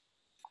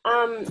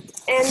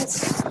 And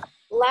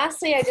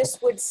lastly, I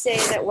just would say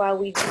that while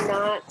we do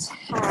not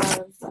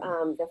have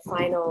the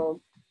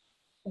final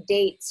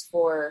dates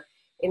for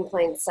In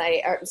Plain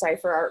Sight,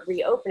 for our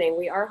reopening,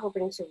 we are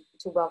hoping to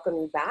welcome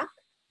you back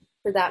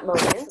for that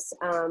moment.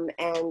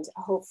 And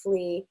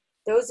hopefully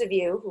those of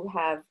you who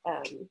have,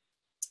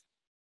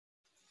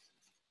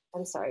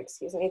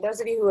 those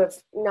of you who have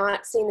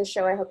not seen the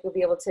show, I hope you'll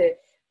be able to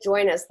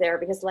join us there,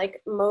 because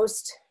like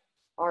most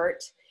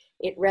art,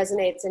 it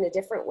resonates in a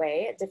different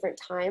way at different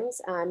times.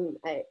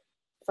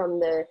 From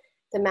the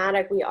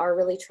thematic, we are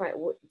really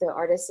the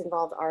artists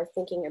involved are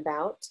thinking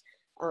about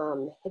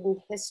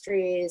hidden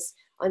histories,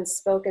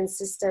 unspoken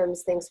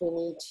systems, things we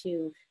need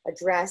to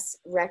address,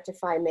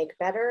 rectify, make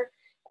better.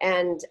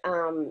 And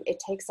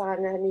it takes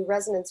on a new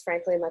resonance,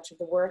 frankly, much of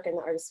the work and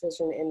the artist's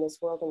vision in this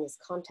world, in this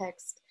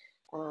context,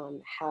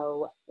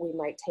 how we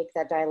might take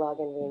that dialogue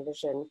and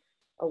re-envision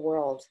a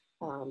world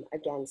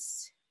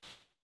against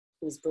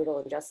these brutal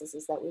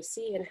injustices that we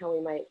see, and how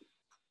we might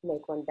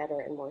make one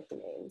better and more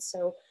humane.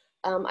 So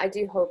I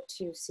do hope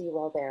to see you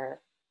all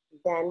there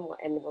then,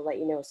 and we'll let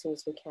you know as soon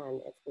as we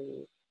can if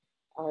we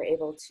are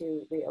able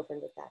to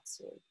reopen with that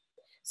soon.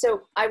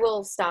 So I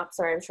will stop.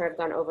 Sorry, I'm sure I've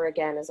gone over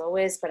again as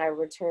always, but I will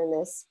return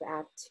this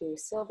back to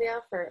Sylvia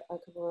for a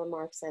couple of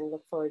remarks, and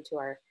look forward to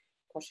our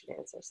question and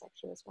answer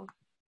section as well.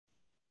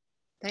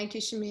 Thank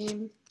you,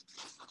 Shamim.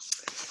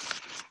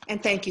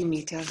 And thank you,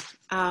 Mita.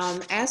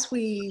 As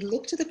we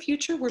look to the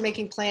future, we're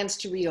making plans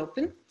to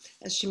reopen,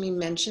 as Shamim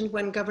mentioned,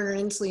 when Governor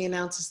Inslee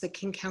announces that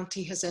King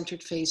County has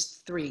entered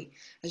phase 3.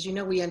 As you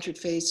know, we entered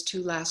phase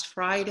 2 last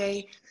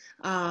Friday.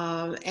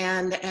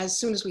 And as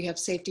soon as we have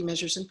safety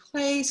measures in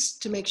place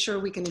to make sure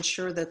we can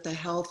ensure that the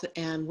health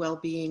and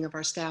well-being of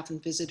our staff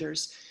and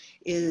visitors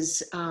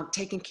is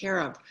taken care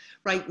of.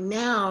 Right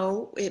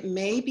now, it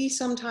may be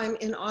sometime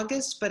in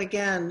August, but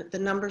again, the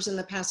numbers in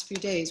the past few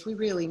days,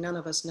 none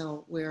of us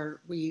know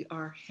where we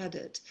are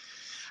headed.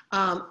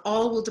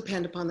 All will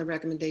depend upon the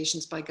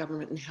recommendations by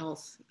government and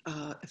health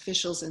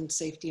officials and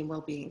safety and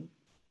well-being.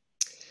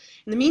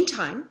 In the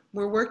meantime,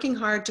 we're working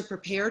hard to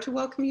prepare to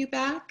welcome you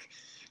back,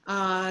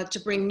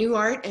 to bring new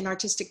art and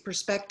artistic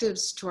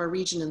perspectives to our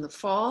region in the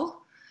fall.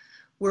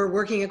 We're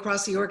working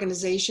across the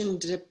organization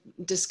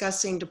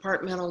discussing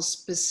departmental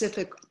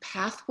specific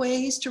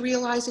pathways to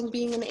realizing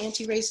being an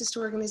anti-racist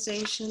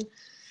organization.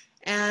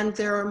 And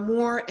there are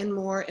more and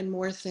more and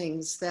more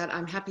things that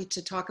I'm happy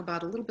to talk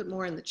about a little bit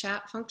more in the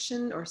chat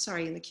function, or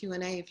sorry, in the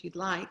Q&A if you'd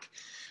like.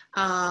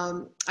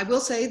 I will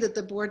say that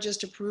the board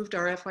just approved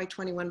our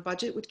FY21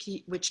 budget,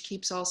 which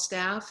keeps all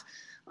staff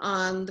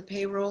on the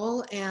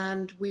payroll,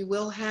 and we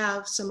will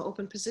have some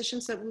open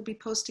positions that we'll be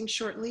posting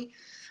shortly.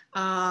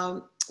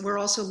 We're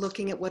also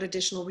looking at what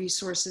additional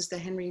resources the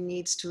Henry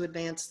needs to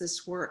advance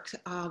this work.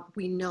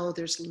 We know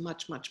there's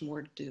much, much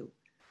more to do.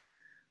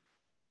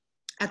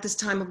 At this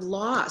time of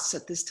loss,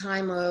 at this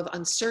time of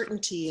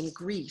uncertainty and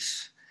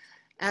grief,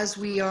 as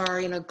we are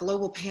in a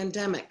global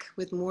pandemic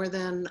with more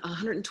than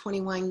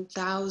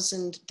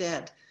 121,000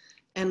 dead,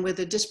 and with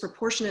a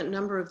disproportionate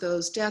number of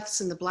those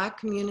deaths in the Black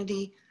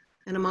community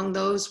and among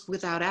those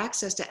without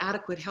access to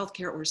adequate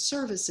healthcare or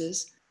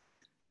services,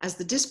 as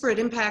the disparate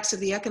impacts of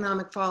the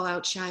economic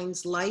fallout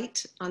shines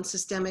light on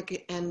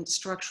systemic and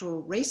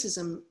structural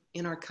racism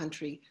in our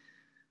country,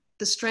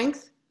 the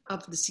strength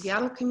of the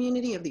Seattle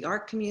community, of the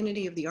art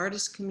community, of the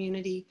artist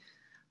community,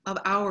 of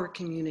our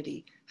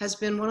community has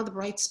been one of the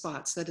bright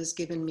spots that has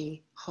given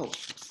me hope.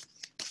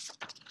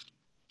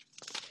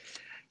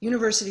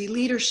 University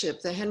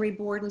leadership, the Henry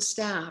board and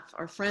staff,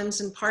 our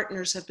friends and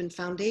partners have been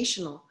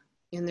foundational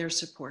in their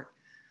support.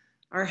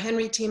 Our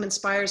Henry team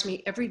inspires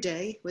me every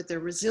day with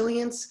their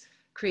resilience,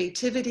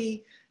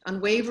 creativity,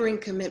 unwavering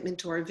commitment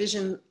to our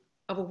vision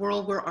of a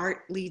world where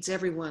art leads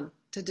everyone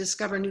to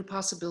discover new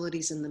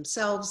possibilities in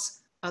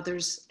themselves,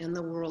 others, and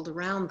the world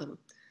around them.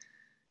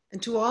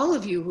 And to all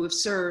of you who have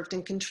served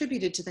and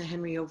contributed to the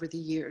Henry over the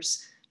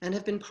years and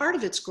have been part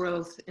of its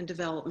growth and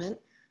development,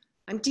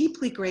 I'm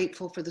deeply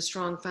grateful for the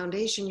strong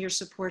foundation your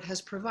support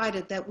has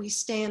provided that we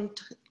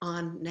stand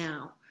on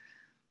now.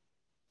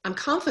 I'm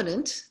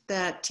confident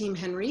that Team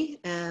Henry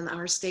and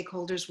our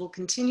stakeholders will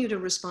continue to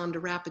respond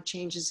to rapid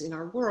changes in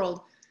our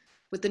world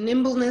with the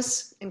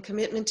nimbleness and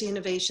commitment to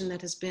innovation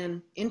that has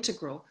been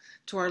integral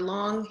to our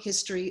long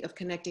history of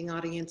connecting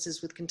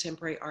audiences with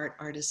contemporary art,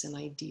 artists, and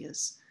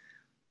ideas.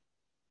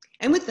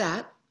 And with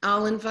that,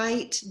 I'll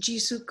invite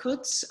Jisoo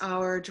Kutz,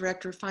 our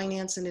Director of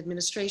Finance and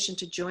Administration,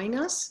 to join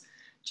us.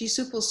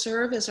 Jisoo will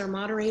serve as our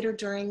moderator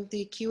during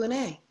the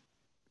Q&A.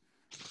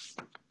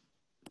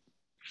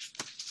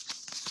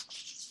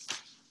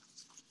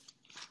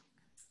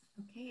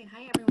 Okay,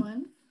 hi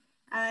everyone.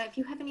 If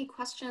you have any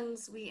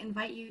questions, we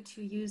invite you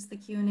to use the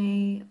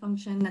Q&A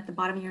function at the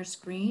bottom of your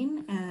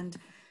screen, and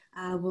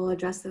we'll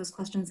address those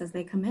questions as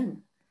they come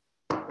in.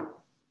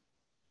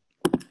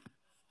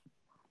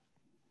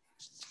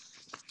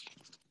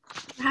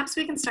 Perhaps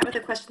we can start with a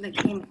question that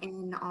came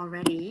in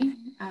already.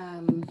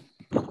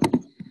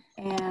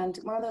 And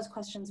one of those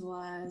questions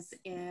was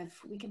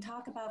if we can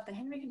talk about, that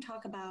Henry can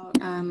talk about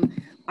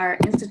our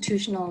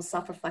institutional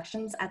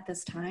self-reflections at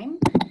this time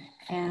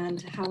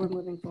and how we're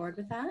moving forward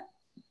with that.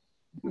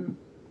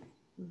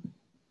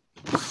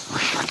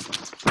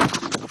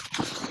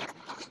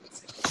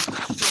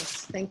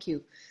 Yes, thank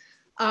you.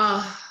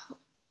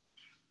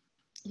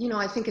 You know,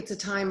 I think it's a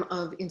time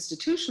of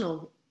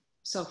institutional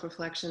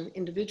self-reflection,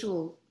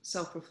 individual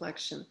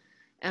self-reflection,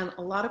 and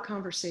a lot of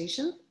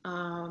conversation.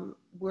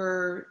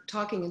 We're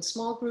talking in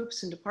small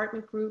groups and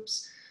department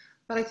groups,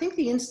 but I think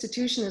the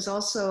institution is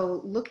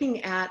also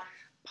looking at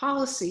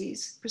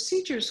policies.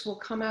 Procedures will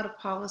come out of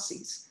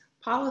policies.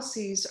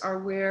 Policies are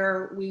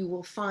where we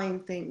will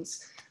find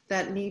things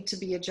that need to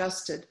be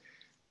adjusted,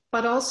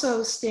 but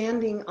also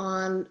standing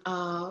on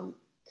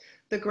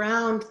the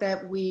ground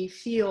that we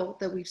feel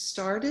that we've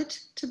started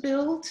to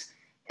build,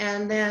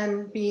 and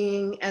then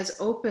being as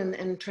open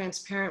and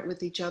transparent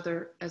with each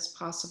other as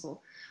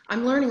possible.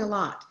 I'm learning a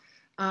lot.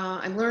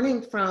 I'm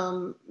learning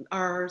from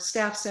our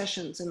staff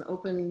sessions and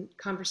open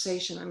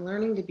conversation. I'm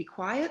learning to be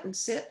quiet and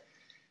sit.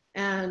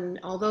 And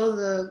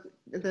although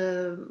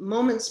the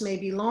moments may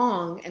be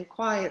long and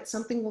quiet,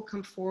 something will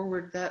come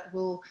forward that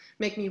will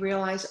make me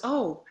realize,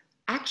 oh,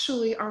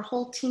 actually our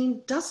whole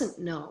team doesn't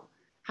know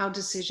how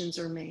decisions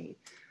are made,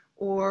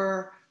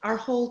 or our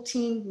whole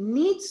team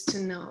needs to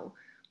know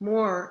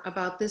more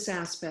about this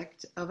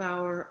aspect of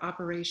our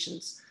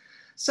operations.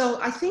 So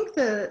I think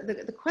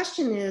the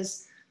question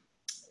is,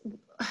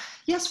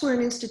 yes, we're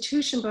an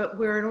institution, but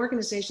we're an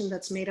organization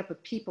that's made up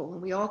of people,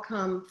 and we all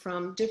come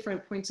from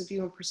different points of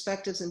view and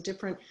perspectives and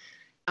different,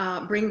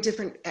 bring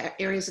different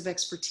areas of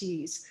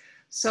expertise.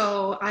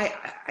 So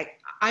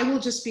I will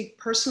just speak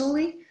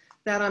personally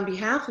that on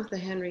behalf of the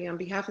Henry, on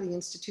behalf of the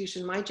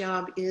institution, my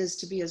job is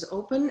to be as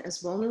open, as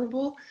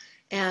vulnerable,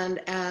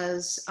 and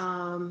as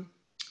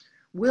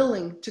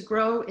willing to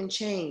grow and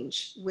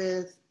change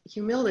with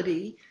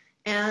humility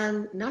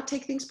and not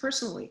take things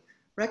personally.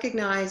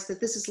 Recognize that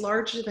this is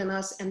larger than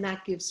us, and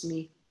that gives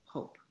me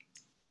hope.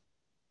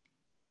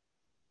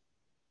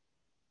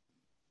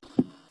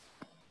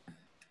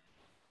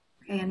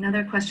 Okay,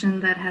 another question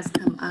that has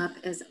come up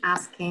is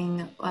asking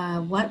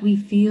what we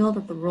feel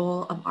that the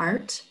role of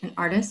art and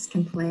artists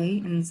can play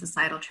in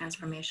societal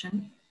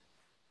transformation.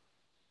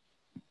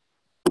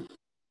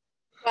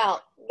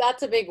 Well,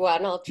 that's a big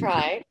one. I'll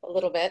try a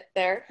little bit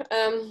there.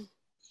 I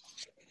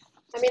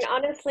mean,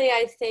 honestly,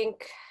 I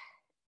think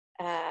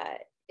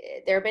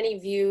there are many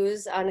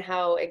views on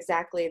how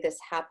exactly this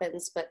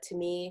happens, but to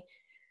me,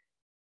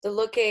 the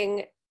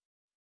looking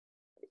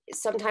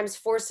sometimes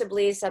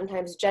forcibly,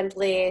 sometimes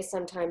gently,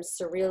 sometimes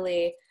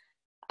surreally,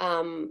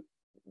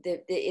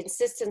 the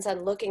insistence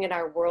on looking at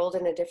our world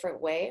in a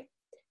different way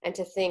and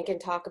to think and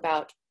talk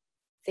about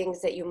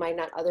things that you might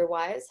not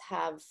otherwise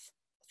have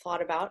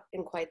thought about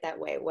in quite that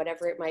way,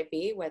 whatever it might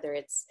be, whether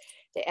it's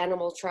the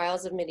animal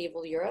trials of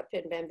medieval Europe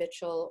in Van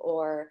Bitchel,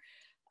 or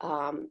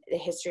the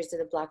histories of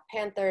the Black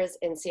Panthers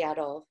in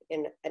Seattle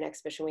in an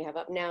exhibition we have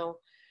up now.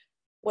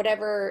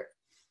 Whatever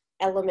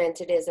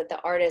element it is that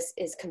the artist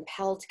is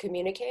compelled to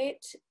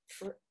communicate,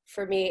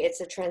 for me,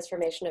 it's a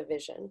transformation of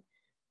vision,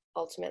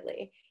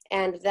 ultimately.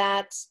 And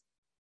that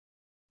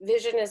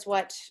vision is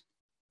what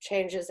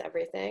changes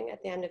everything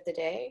at the end of the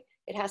day.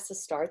 It has to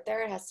start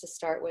there. It has to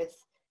start with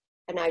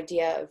an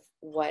idea of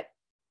what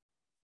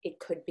it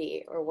could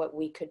be or what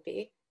we could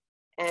be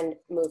and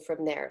move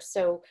from there.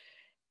 So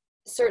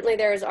certainly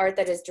there is art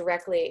that is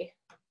directly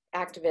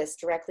activist,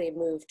 directly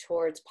moved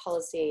towards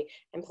policy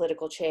and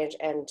political change,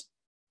 and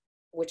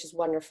which is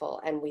wonderful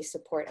and we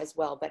support as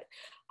well. But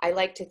I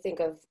like to think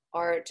of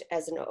art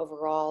as an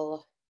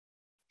overall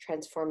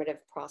transformative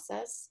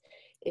process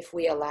if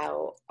we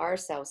allow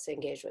ourselves to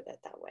engage with it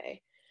that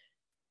way.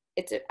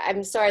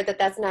 I'm sorry that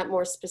that's not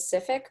more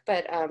specific,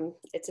 but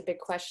it's a big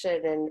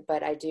question,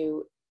 but I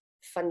do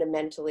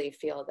fundamentally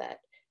feel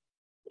that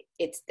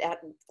it's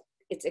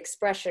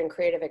expression,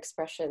 creative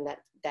expression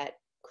that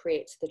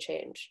creates the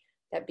change,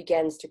 that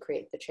begins to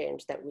create the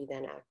change that we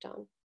then act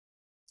on.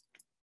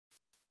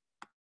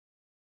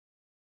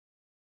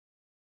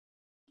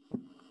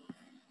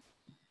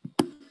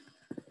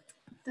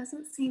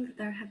 Doesn't seem that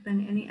there have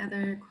been any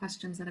other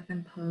questions that have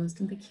been posed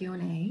in the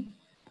Q&A.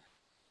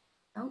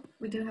 Oh,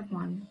 we do have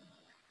one.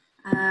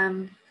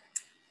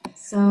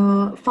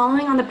 So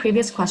following on the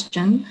previous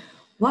question,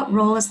 what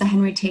role is the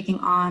Henry taking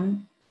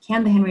on,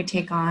 can the Henry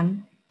take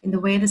on in the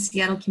way the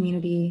Seattle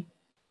community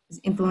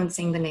is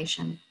influencing the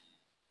nation?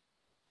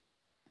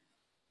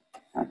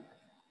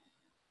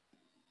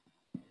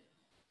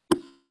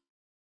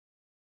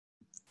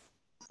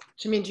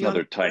 Shameem, do you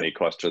Another tiny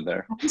question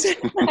there.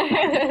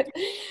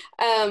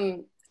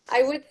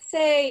 I would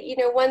say, you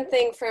know, one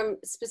thing from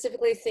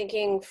specifically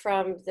thinking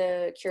from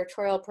the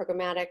curatorial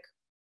programmatic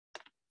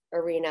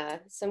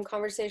arena, some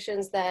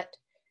conversations that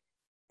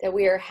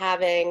we are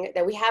having,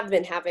 that we have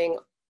been having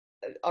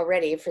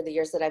already for the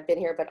years that I've been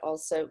here, but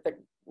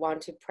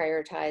want to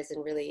prioritize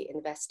and really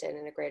invest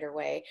in a greater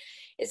way,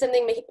 is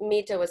something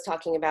Mita was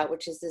talking about,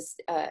 which is this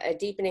a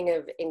deepening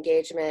of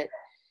engagement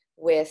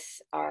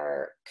with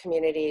our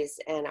communities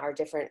and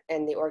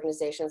and the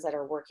organizations that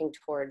are working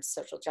towards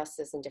social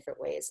justice in different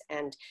ways,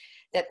 and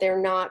that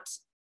they're not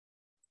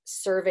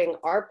serving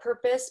our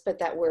purpose, but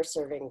that we're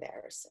serving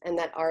theirs, and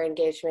that our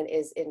engagement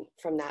is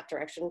from that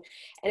direction.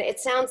 And it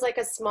sounds like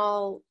a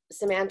small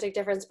semantic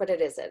difference, but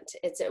it isn't.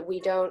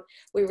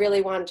 We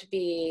really want to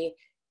be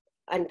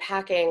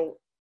unpacking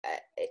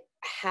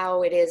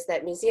how it is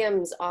that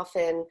museums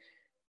often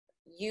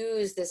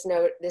use this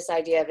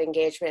idea of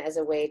engagement as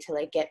a way to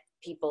like get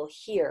people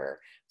here,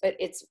 but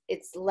it's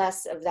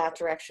less of that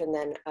direction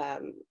than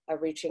a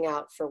reaching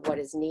out for what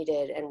is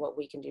needed and what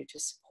we can do to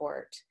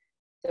support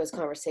those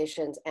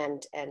conversations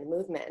and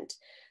movement.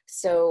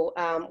 So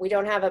we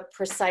don't have a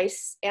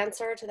precise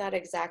answer to that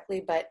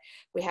exactly, but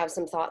we have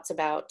some thoughts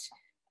about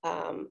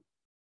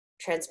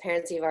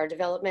transparency of our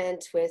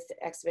development with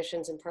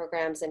exhibitions and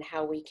programs, and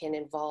how we can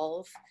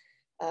involve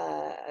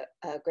a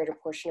greater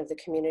portion of the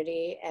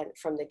community and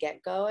from the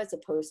get-go, as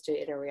opposed to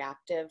in a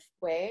reactive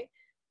way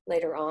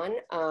later on,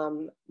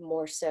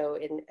 more so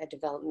in a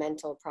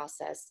developmental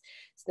process.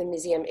 So the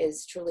museum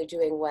is truly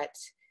doing what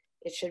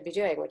it should be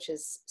doing, which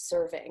is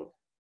serving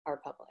our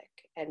public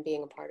and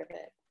being a part of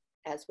it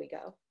as we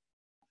go.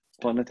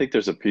 Well, and I think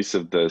there's a piece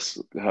of this.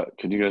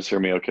 Can you guys hear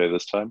me okay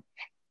this time?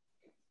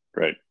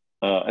 Great.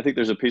 I think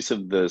there's a piece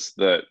of this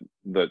that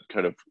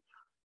kind of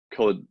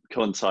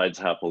coincides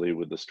happily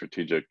with the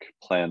strategic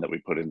plan that we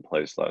put in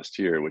place last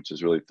year, which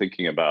is really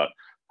thinking about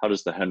how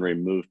does the Henry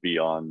move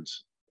beyond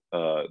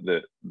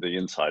the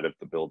inside of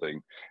the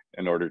building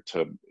in order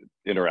to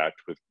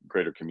interact with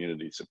greater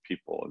communities of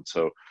people. And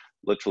so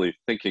literally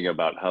thinking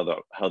about how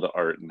the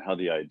art and how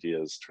the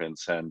ideas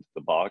transcend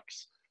the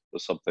box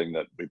was something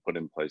that we put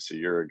in place a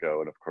year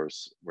ago. And of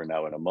course, we're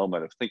now in a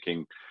moment of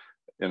thinking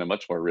in a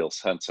much more real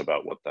sense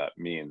about what that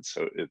means.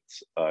 So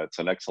it's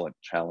an excellent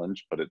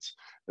challenge, but it's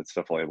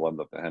definitely one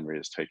that the Henry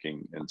is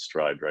taking in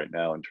stride right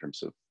now in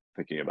terms of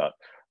thinking about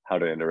how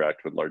to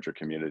interact with larger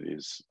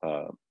communities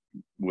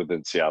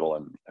within Seattle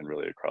and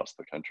really across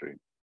the country.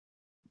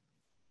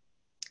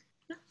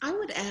 I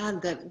would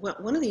add that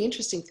one of the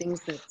interesting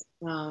things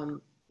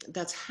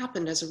that's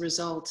happened as a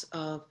result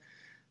of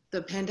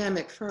the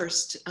pandemic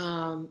first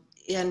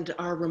and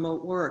our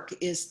remote work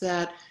is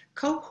that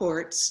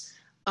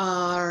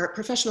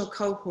professional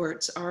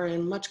cohorts are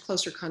in much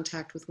closer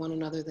contact with one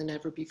another than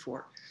ever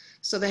before.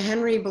 So the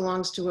Henry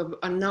belongs to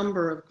a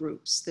number of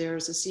groups.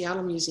 There's a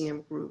Seattle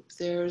Museum group.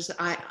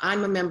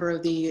 I'm a member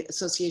of the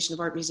Association of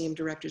Art Museum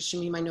Directors.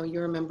 Shameem, I know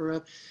you're a member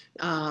of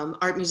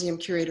Art Museum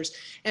Curators.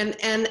 And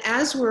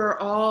as we're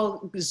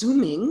all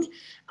Zooming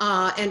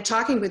and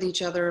talking with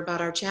each other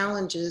about our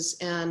challenges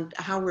and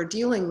how we're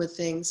dealing with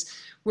things,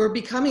 we're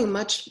becoming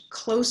much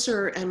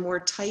closer and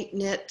more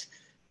tight-knit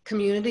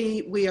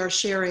community. We are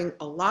sharing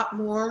a lot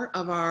more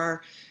of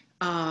our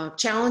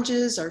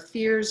challenges, our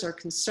fears, our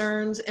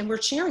concerns, and we're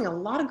sharing a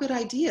lot of good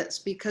ideas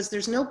because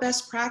there's no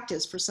best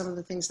practice for some of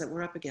the things that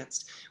we're up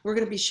against. We're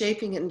going to be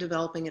shaping it and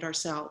developing it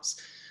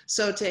ourselves.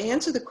 So to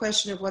answer the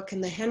question of what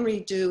can the Henry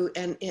do,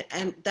 and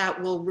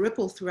that will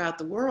ripple throughout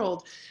the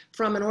world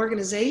from an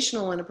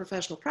organizational and a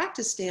professional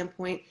practice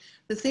standpoint,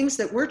 the things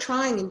that we're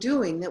trying and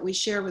doing that we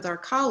share with our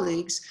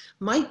colleagues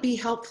might be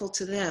helpful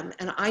to them.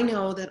 And I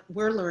know that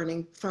we're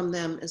learning from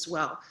them as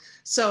well.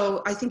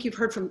 So I think you've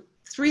heard from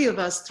three of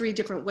us, three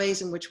different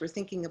ways in which we're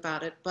thinking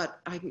about it, but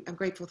I'm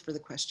grateful for the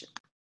question.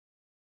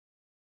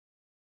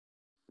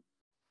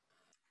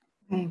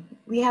 Okay,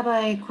 we have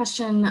a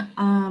question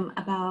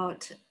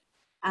about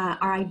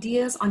our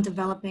ideas on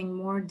developing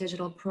more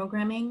digital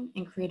programming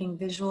and creating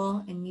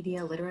visual and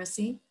media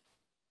literacy.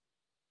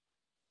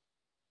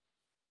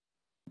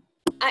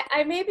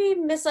 I may be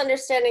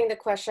misunderstanding the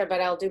question, but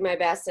I'll do my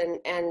best.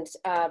 And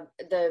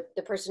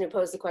the person who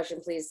posed the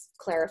question, please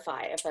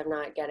clarify if I'm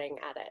not getting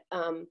at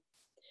it.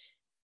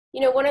 You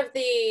know, one of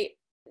the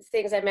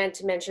things I meant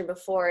to mention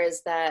before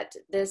is that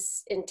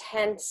this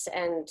intense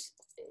and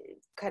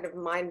kind of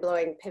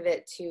mind-blowing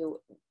pivot to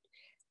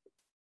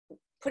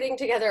putting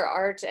together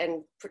art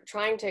and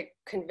trying to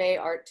convey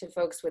art to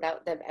folks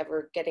without them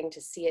ever getting to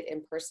see it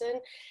in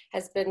person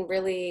has been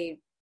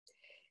really,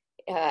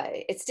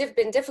 it's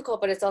been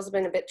difficult, but it's also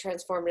been a bit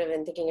transformative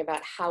in thinking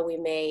about how we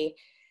may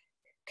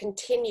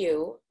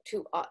continue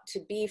to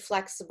be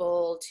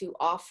flexible, to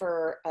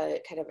offer a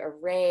kind of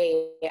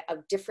array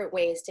of different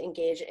ways to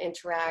engage,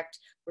 interact,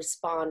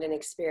 respond, and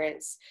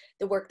experience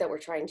the work that we're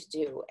trying to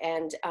do,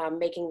 and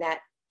making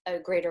that a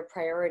greater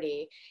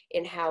priority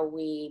in how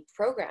we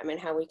program and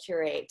how we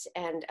curate,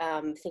 and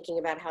thinking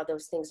about how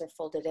those things are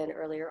folded in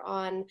earlier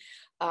on,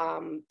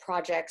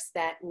 projects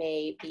that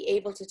may be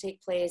able to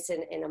take place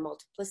in a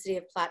multiplicity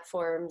of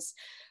platforms.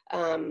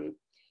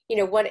 You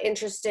know, one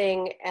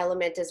interesting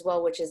element as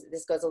well, which is,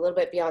 this goes a little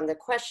bit beyond the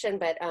question,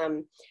 but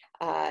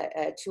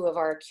two of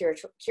our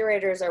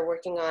curators are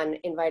working on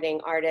inviting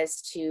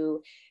artists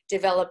to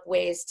develop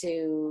ways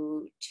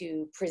to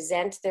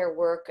present their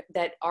work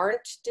that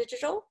aren't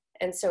digital.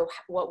 And so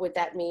what would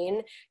that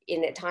mean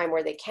in a time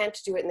where they can't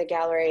do it in the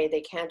gallery,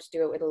 they can't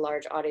do it with a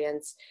large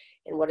audience,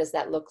 and what does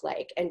that look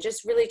like? And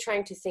just really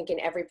trying to think in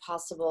every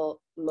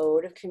possible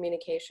mode of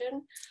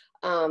communication.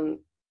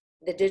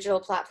 The digital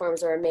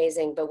platforms are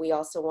amazing, but we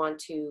also want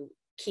to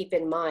keep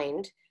in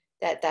mind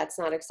that that's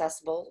not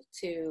accessible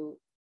to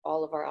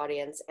all of our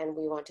audience, and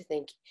we want to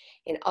think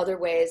in other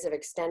ways of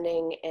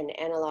extending an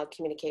analog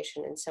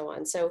communication and so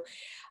on. So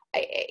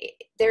I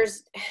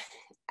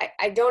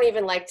don't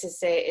even like to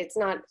say, it's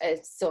not a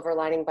silver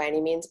lining by any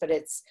means, but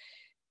it's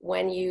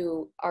when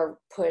you are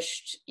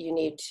pushed, you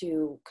need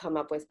to come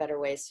up with better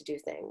ways to do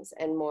things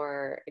and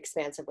more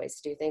expansive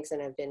ways to do things.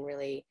 And I've been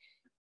really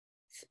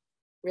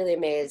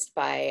amazed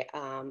by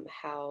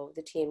how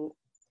the team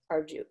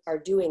are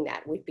doing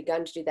that. We've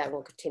begun to do that and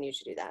we'll continue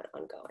to do that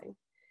ongoing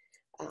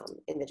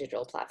in the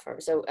digital platform.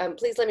 So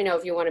please let me know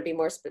if you want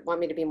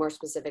me to be more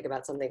specific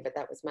about something, but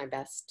that was my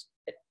best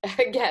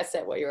guess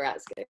at what you were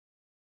asking.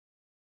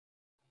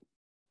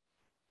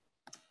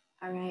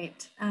 All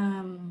right.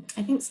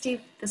 I think,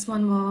 Steve, this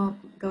one will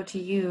go to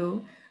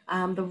you.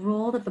 The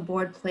role that the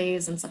board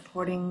plays in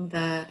supporting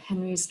the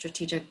Henry's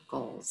strategic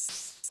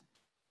goals.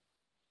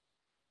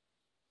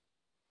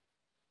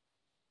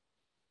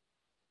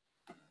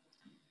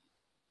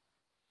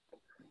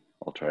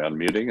 I'll try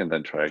unmuting and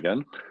then try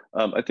again.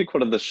 I think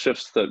one of the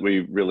shifts that we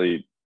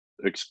really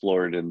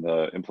explored in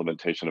the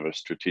implementation of a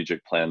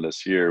strategic plan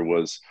this year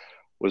was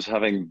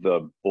having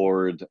the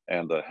board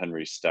and the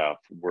Henry staff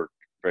work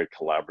very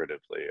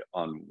collaboratively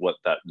on what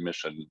that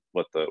mission,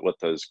 what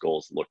those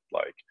goals looked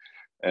like.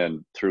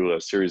 And through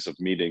a series of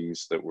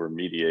meetings that were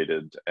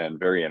mediated and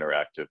very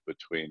interactive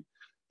between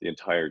the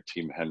entire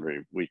team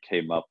Henry, we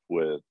came up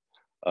with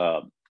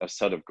a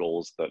set of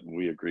goals that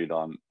we agreed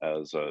on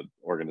as an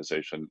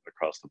organization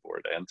across the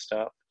board and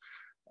staff.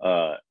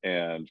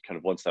 And kind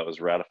of once that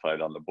was ratified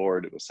on the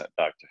board, it was sent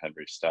back to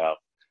Henry staff.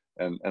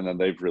 And then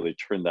they've really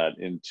turned that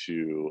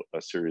into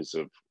a series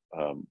of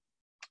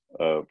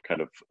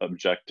kind of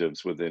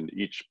objectives within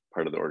each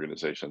part of the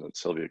organization that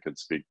Sylvia could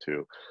speak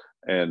to.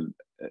 And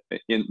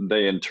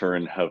they in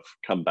turn have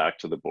come back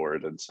to the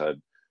board and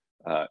said,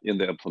 in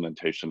the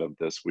implementation of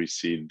this, we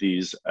see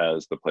these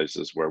as the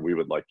places where we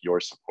would like your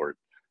support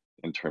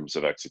in terms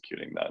of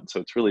executing that.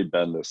 So it's really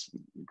been this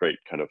great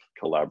kind of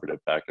collaborative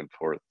back and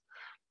forth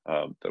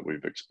that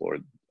we've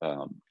explored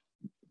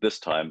this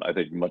time, I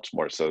think much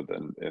more so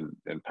than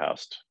in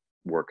past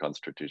work on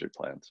strategic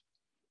plans.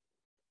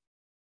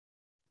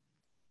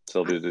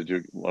 Sylvia, did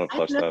you want to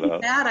flesh that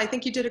out? I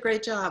think you did a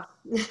great job.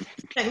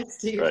 Thanks,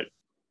 Steve. Right.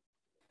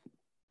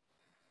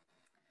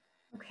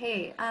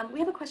 Okay, we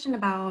have a question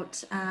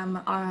about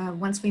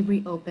once we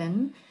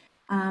reopen,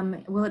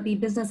 will it be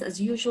business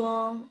as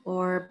usual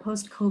or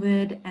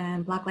post-COVID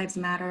and Black Lives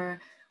Matter?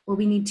 Will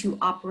we need to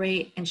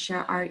operate and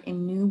share art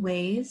in new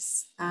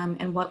ways?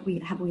 And what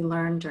have we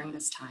learned during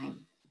this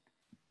time?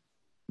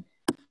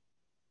 I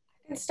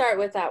can start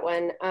with that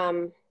one.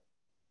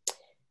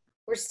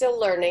 We're still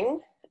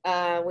learning.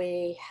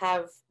 We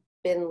have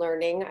been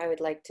learning, I would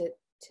like to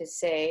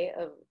say,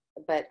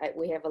 but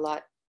we have a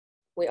lot,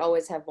 we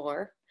always have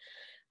more.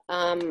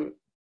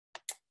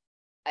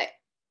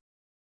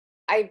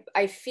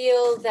 I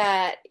feel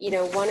that, you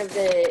know,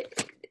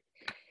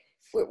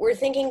 we're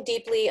thinking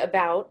deeply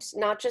about,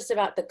 not just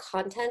about the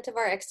content of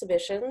our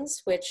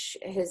exhibitions, which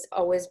has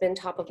always been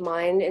top of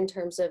mind in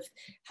terms of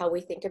how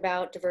we think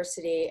about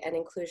diversity and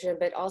inclusion,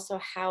 but also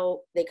how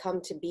they come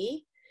to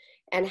be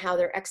and how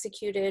they're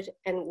executed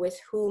and with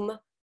whom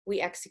we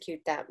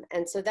execute them.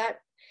 And so that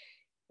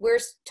we're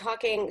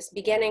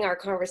beginning our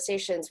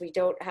conversations. We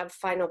don't have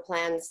final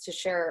plans to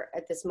share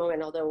at this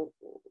moment, although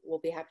we'll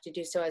be happy to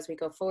do so as we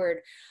go forward.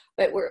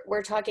 But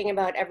we're talking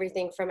about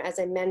everything from, as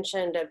I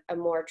mentioned, a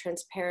more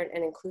transparent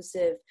and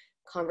inclusive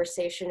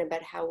conversation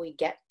about how we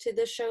get to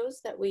the shows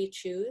that we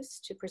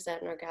choose to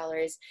present in our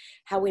galleries,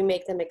 how we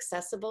make them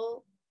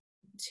accessible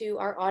to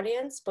our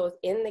audience, both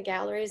in the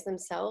galleries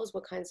themselves,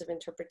 what kinds of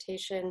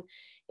interpretation,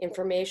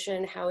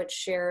 information, how it's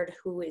shared,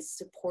 who is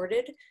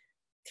supported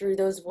through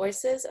those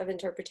voices of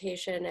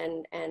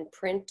interpretation and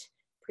print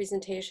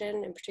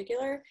presentation in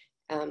particular,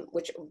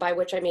 by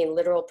which I mean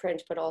literal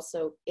print, but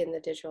also in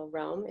the digital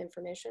realm,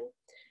 information,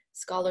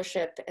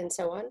 scholarship, and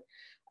so on.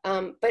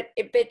 But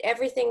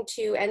everything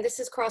too, and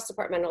this is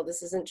cross-departmental,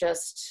 this isn't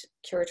just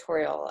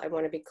curatorial. I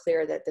want to be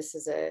clear that this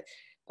is a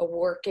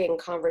working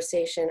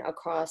conversation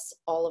across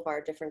all of our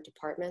different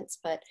departments,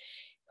 but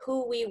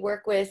who we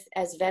work with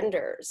as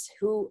vendors,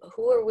 who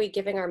are we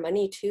giving our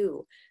money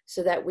to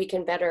so that we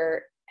can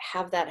better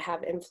have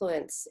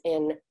influence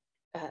in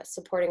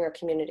supporting our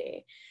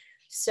community.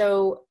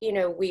 So, you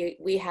know,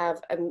 we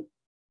have an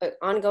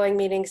ongoing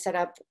meeting set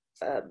up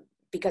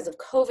because of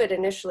COVID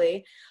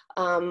initially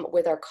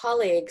with our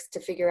colleagues to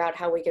figure out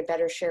how we could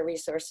better share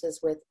resources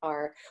with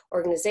our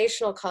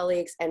organizational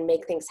colleagues and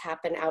make things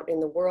happen out in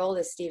the world.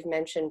 As Steve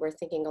mentioned, we're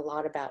thinking a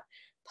lot about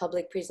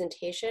public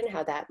presentation,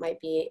 how that might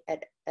be an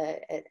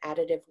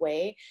additive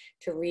way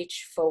to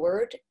reach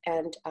forward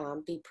and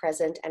be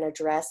present and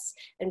address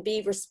and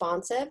be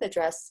responsive,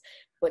 address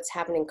what's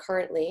happening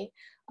currently,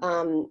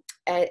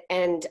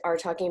 and are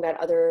talking about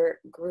other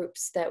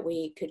groups that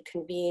we could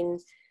convene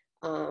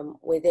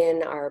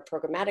within our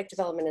programmatic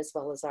development as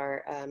well as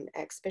our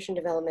exhibition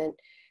development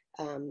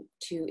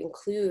to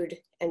include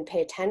and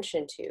pay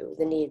attention to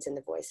the needs and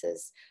the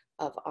voices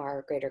of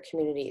our greater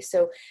community.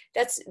 So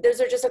those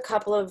are just a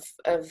couple of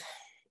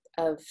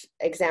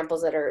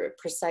examples that are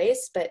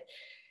precise, but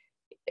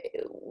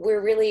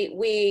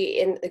we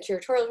in the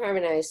curatorial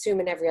department, I assume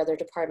in every other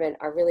department,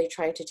 are really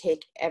trying to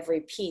take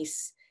every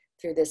piece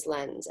through this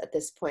lens at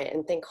this point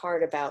and think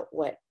hard about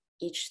what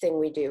each thing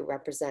we do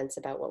represents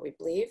about what we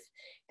believe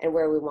and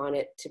where we want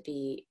it to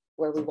be,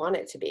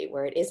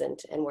 where it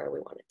isn't, and where we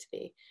want it to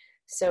be.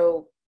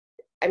 So,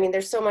 I mean,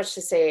 there's so much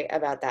to say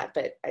about that,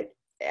 but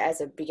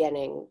as a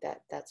beginning,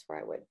 that's where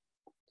I would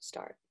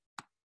start.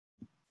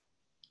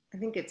 I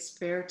think it's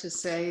fair to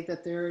say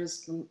that there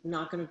is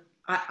not going to,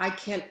 I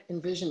can't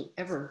envision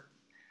ever,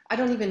 I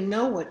don't even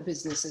know what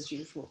business as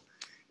usual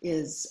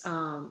is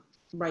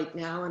right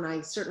now. And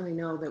I certainly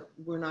know that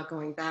we're not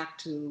going back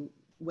to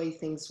the way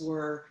things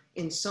were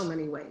in so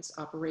many ways,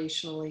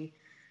 operationally,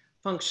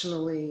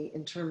 functionally,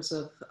 in terms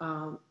of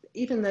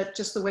even that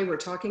just the way we're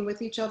talking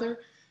with each other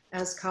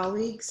as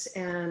colleagues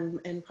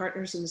and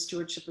partners in the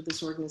stewardship of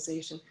this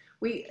organization.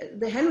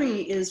 The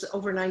Henry is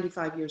over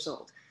 95 years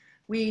old.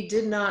 We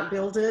did not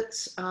build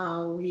it.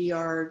 We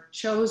are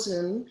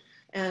chosen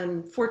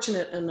and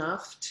fortunate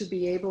enough to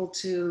be able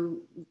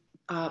to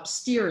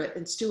steer it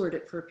and steward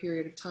it for a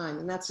period of time.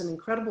 And that's an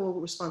incredible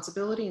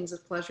responsibility and it's a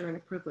pleasure and a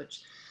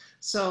privilege.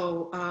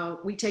 So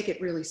we take it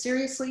really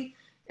seriously.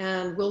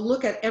 And we'll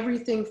look at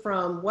everything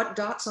from what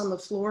dots on the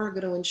floor are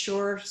going to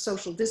ensure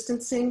social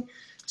distancing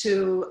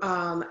to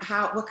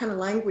what kind of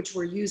language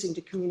we're using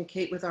to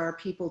communicate with our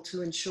people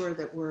to ensure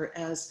that we're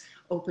as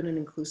open and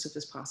inclusive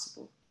as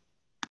possible.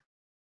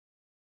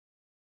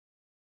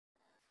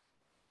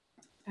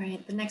 All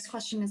right, the next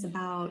question is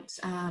about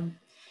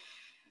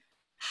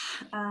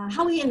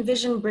how we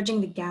envision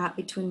bridging the gap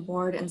between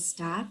board and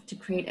staff to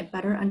create a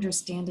better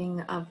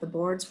understanding of the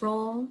board's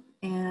role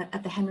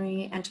at the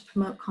Henry and to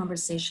promote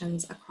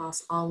conversations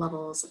across all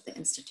levels of the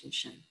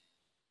institution.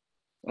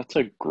 That's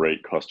a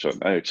great question.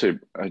 I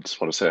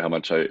just want to say how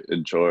much I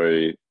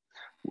feel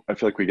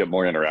like we get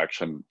more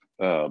interaction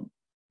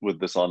with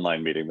this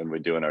online meeting than we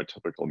do in our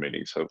typical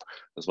meeting. So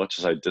as much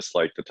as I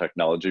dislike the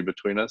technology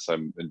between us,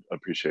 I'm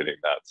appreciating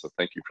that. So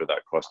thank you for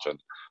that question.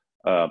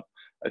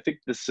 I think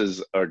this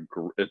is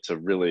it's a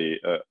really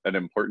an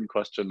important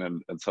question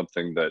and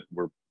something that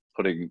we're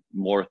putting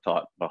more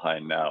thought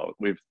behind now.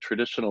 We've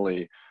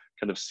traditionally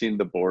kind of seen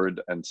the board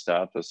and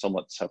staff as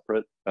somewhat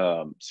separate,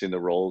 seen the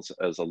roles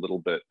as a little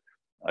bit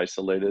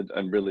isolated,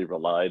 and really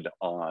relied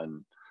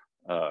on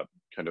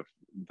kind of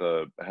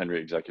the Henry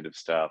executive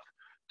staff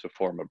to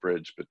form a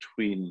bridge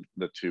between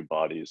the two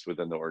bodies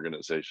within the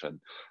organization.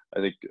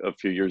 I think a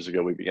few years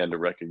ago, we began to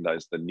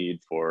recognize the need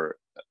for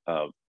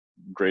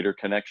greater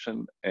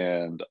connection.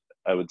 And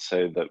I would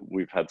say that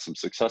we've had some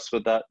success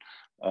with that,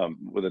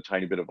 with a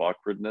tiny bit of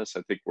awkwardness.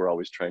 I think we're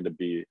always trying to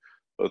be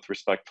both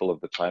respectful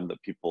of the time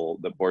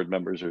that board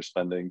members are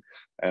spending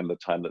and the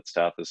time that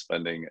staff is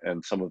spending.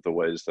 And some of the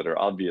ways that are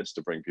obvious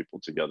to bring people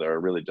together are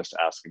really just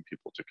asking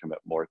people to commit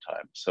more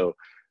time. So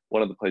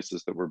one of the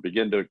places that we're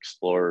beginning to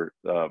explore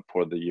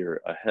for the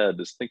year ahead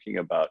is thinking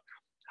about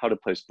how to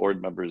place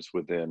board members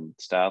within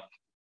staff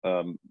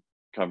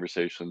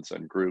conversations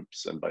and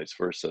groups and vice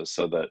versa,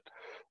 so that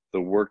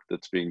the work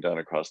that's being done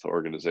across the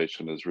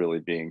organization is really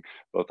being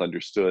both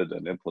understood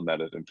and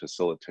implemented and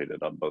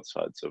facilitated on both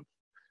sides of,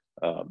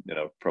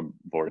 from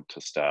board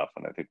to staff.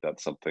 And I think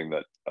that's something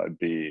that I'd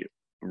be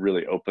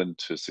really open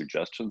to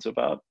suggestions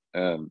about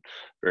and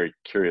very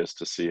curious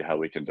to see how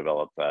we can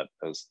develop that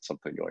as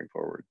something going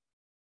forward.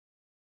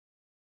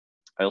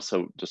 I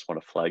also just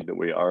want to flag that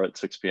we are at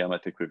 6 p.m. I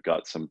think we've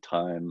got some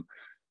time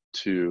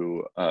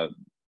to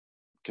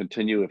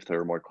continue if there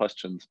are more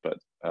questions, but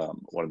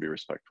want to be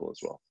respectful as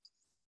well.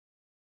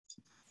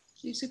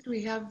 Yusuf, do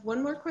we have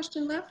one more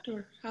question left,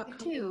 or how?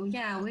 We do,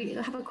 yeah. We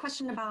have a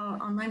question about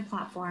online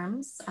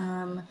platforms.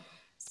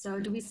 So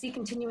do we see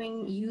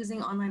continuing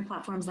using online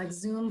platforms like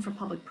Zoom for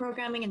public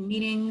programming and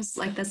meetings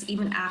like this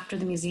even after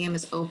the museum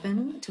is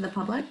open to the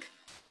public?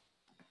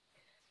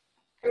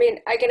 I mean,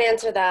 I can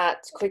answer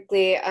that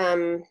quickly.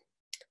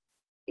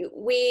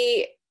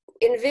 We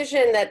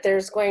envision that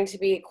there's going to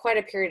be quite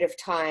a period of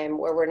time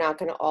where we're not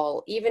going to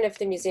all, even if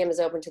the museum is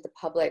open to the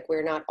public,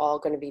 we're not all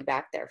going to be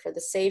back there. For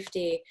the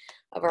safety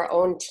of our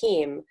own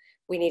team,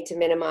 we need to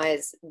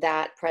minimize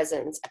that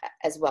presence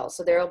as well.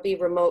 So there will be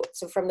remote,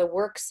 so from the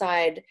work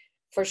side,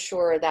 for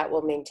sure that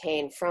will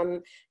maintain.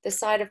 From the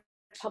side of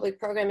public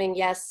programming,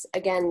 yes,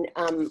 again,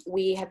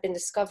 we have been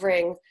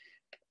discovering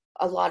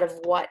a lot of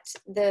what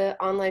the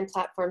online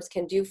platforms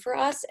can do for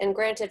us. And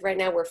granted, right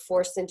now we're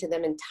forced into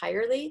them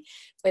entirely,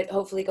 but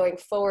hopefully going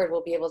forward,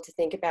 we'll be able to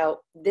think about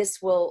this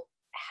will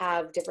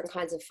have different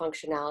kinds of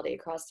functionality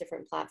across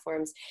different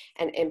platforms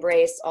and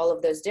embrace all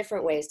of those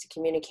different ways to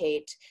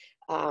communicate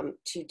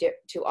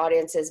to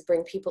audiences,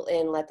 bring people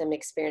in, let them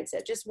experience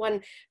it. Just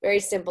one very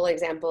simple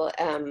example,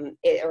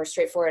 or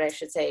straightforward, I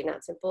should say,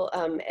 not simple,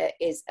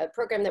 is a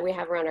program that we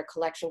have around our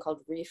collection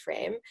called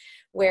Reframe,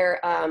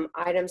 where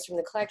items from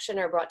the collection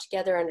are brought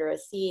together under a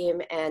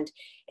theme. And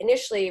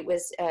initially it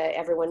was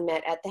everyone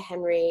met at the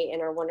Henry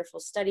in our wonderful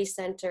study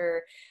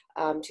center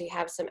to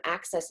have some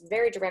access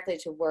very directly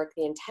to work.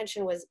 The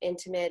intention was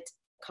intimate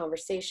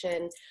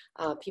conversation,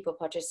 people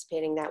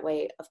participating that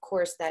way. Of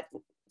course, that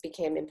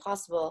became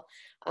impossible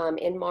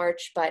in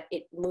March, but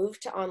it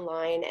moved to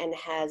online and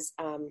has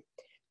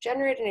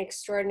generated an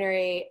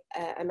extraordinary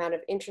amount of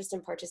interest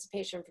and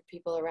participation for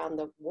people around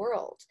the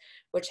world,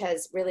 which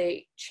has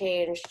really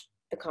changed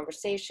the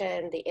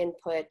conversation, the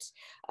input,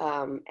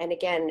 and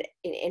again,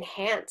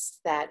 enhanced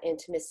that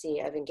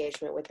intimacy of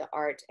engagement with the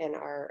art and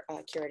our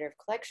curator of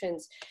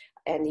collections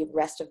and the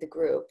rest of the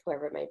group,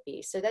 whoever it might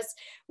be. So that's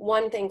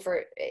one thing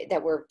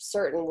that we're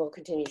certain we'll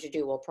continue to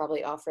do. We'll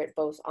probably offer it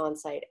both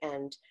on-site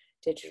and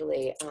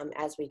digitally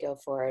as we go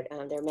forward.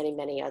 There are many,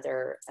 many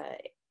other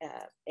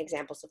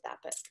examples of that,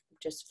 but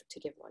just to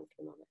give one for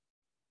the moment.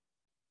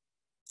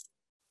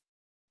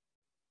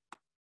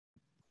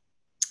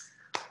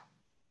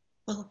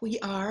 Well, we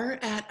are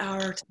at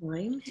our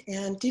time.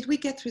 And did we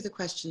get through the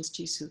questions,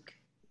 Jisuk?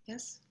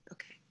 Yes?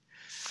 Okay.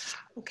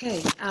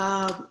 Okay.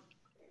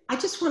 I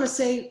just want to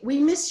say we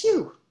miss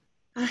you.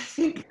 I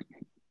think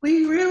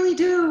we really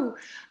do.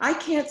 I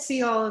can't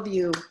see all of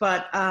you,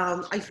 but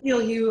I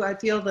feel you. I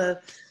feel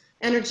the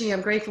energy.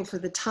 I'm grateful for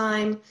the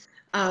time.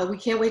 We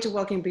can't wait to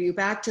welcome you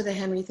back to the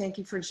Henry. Thank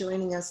you for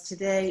joining us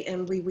today,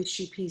 and we wish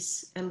you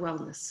peace and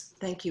wellness.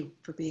 Thank you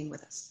for being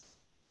with us.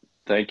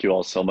 Thank you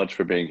all so much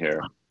for being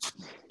here.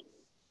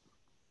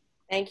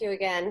 Thank you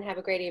again. Have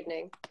a great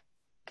evening.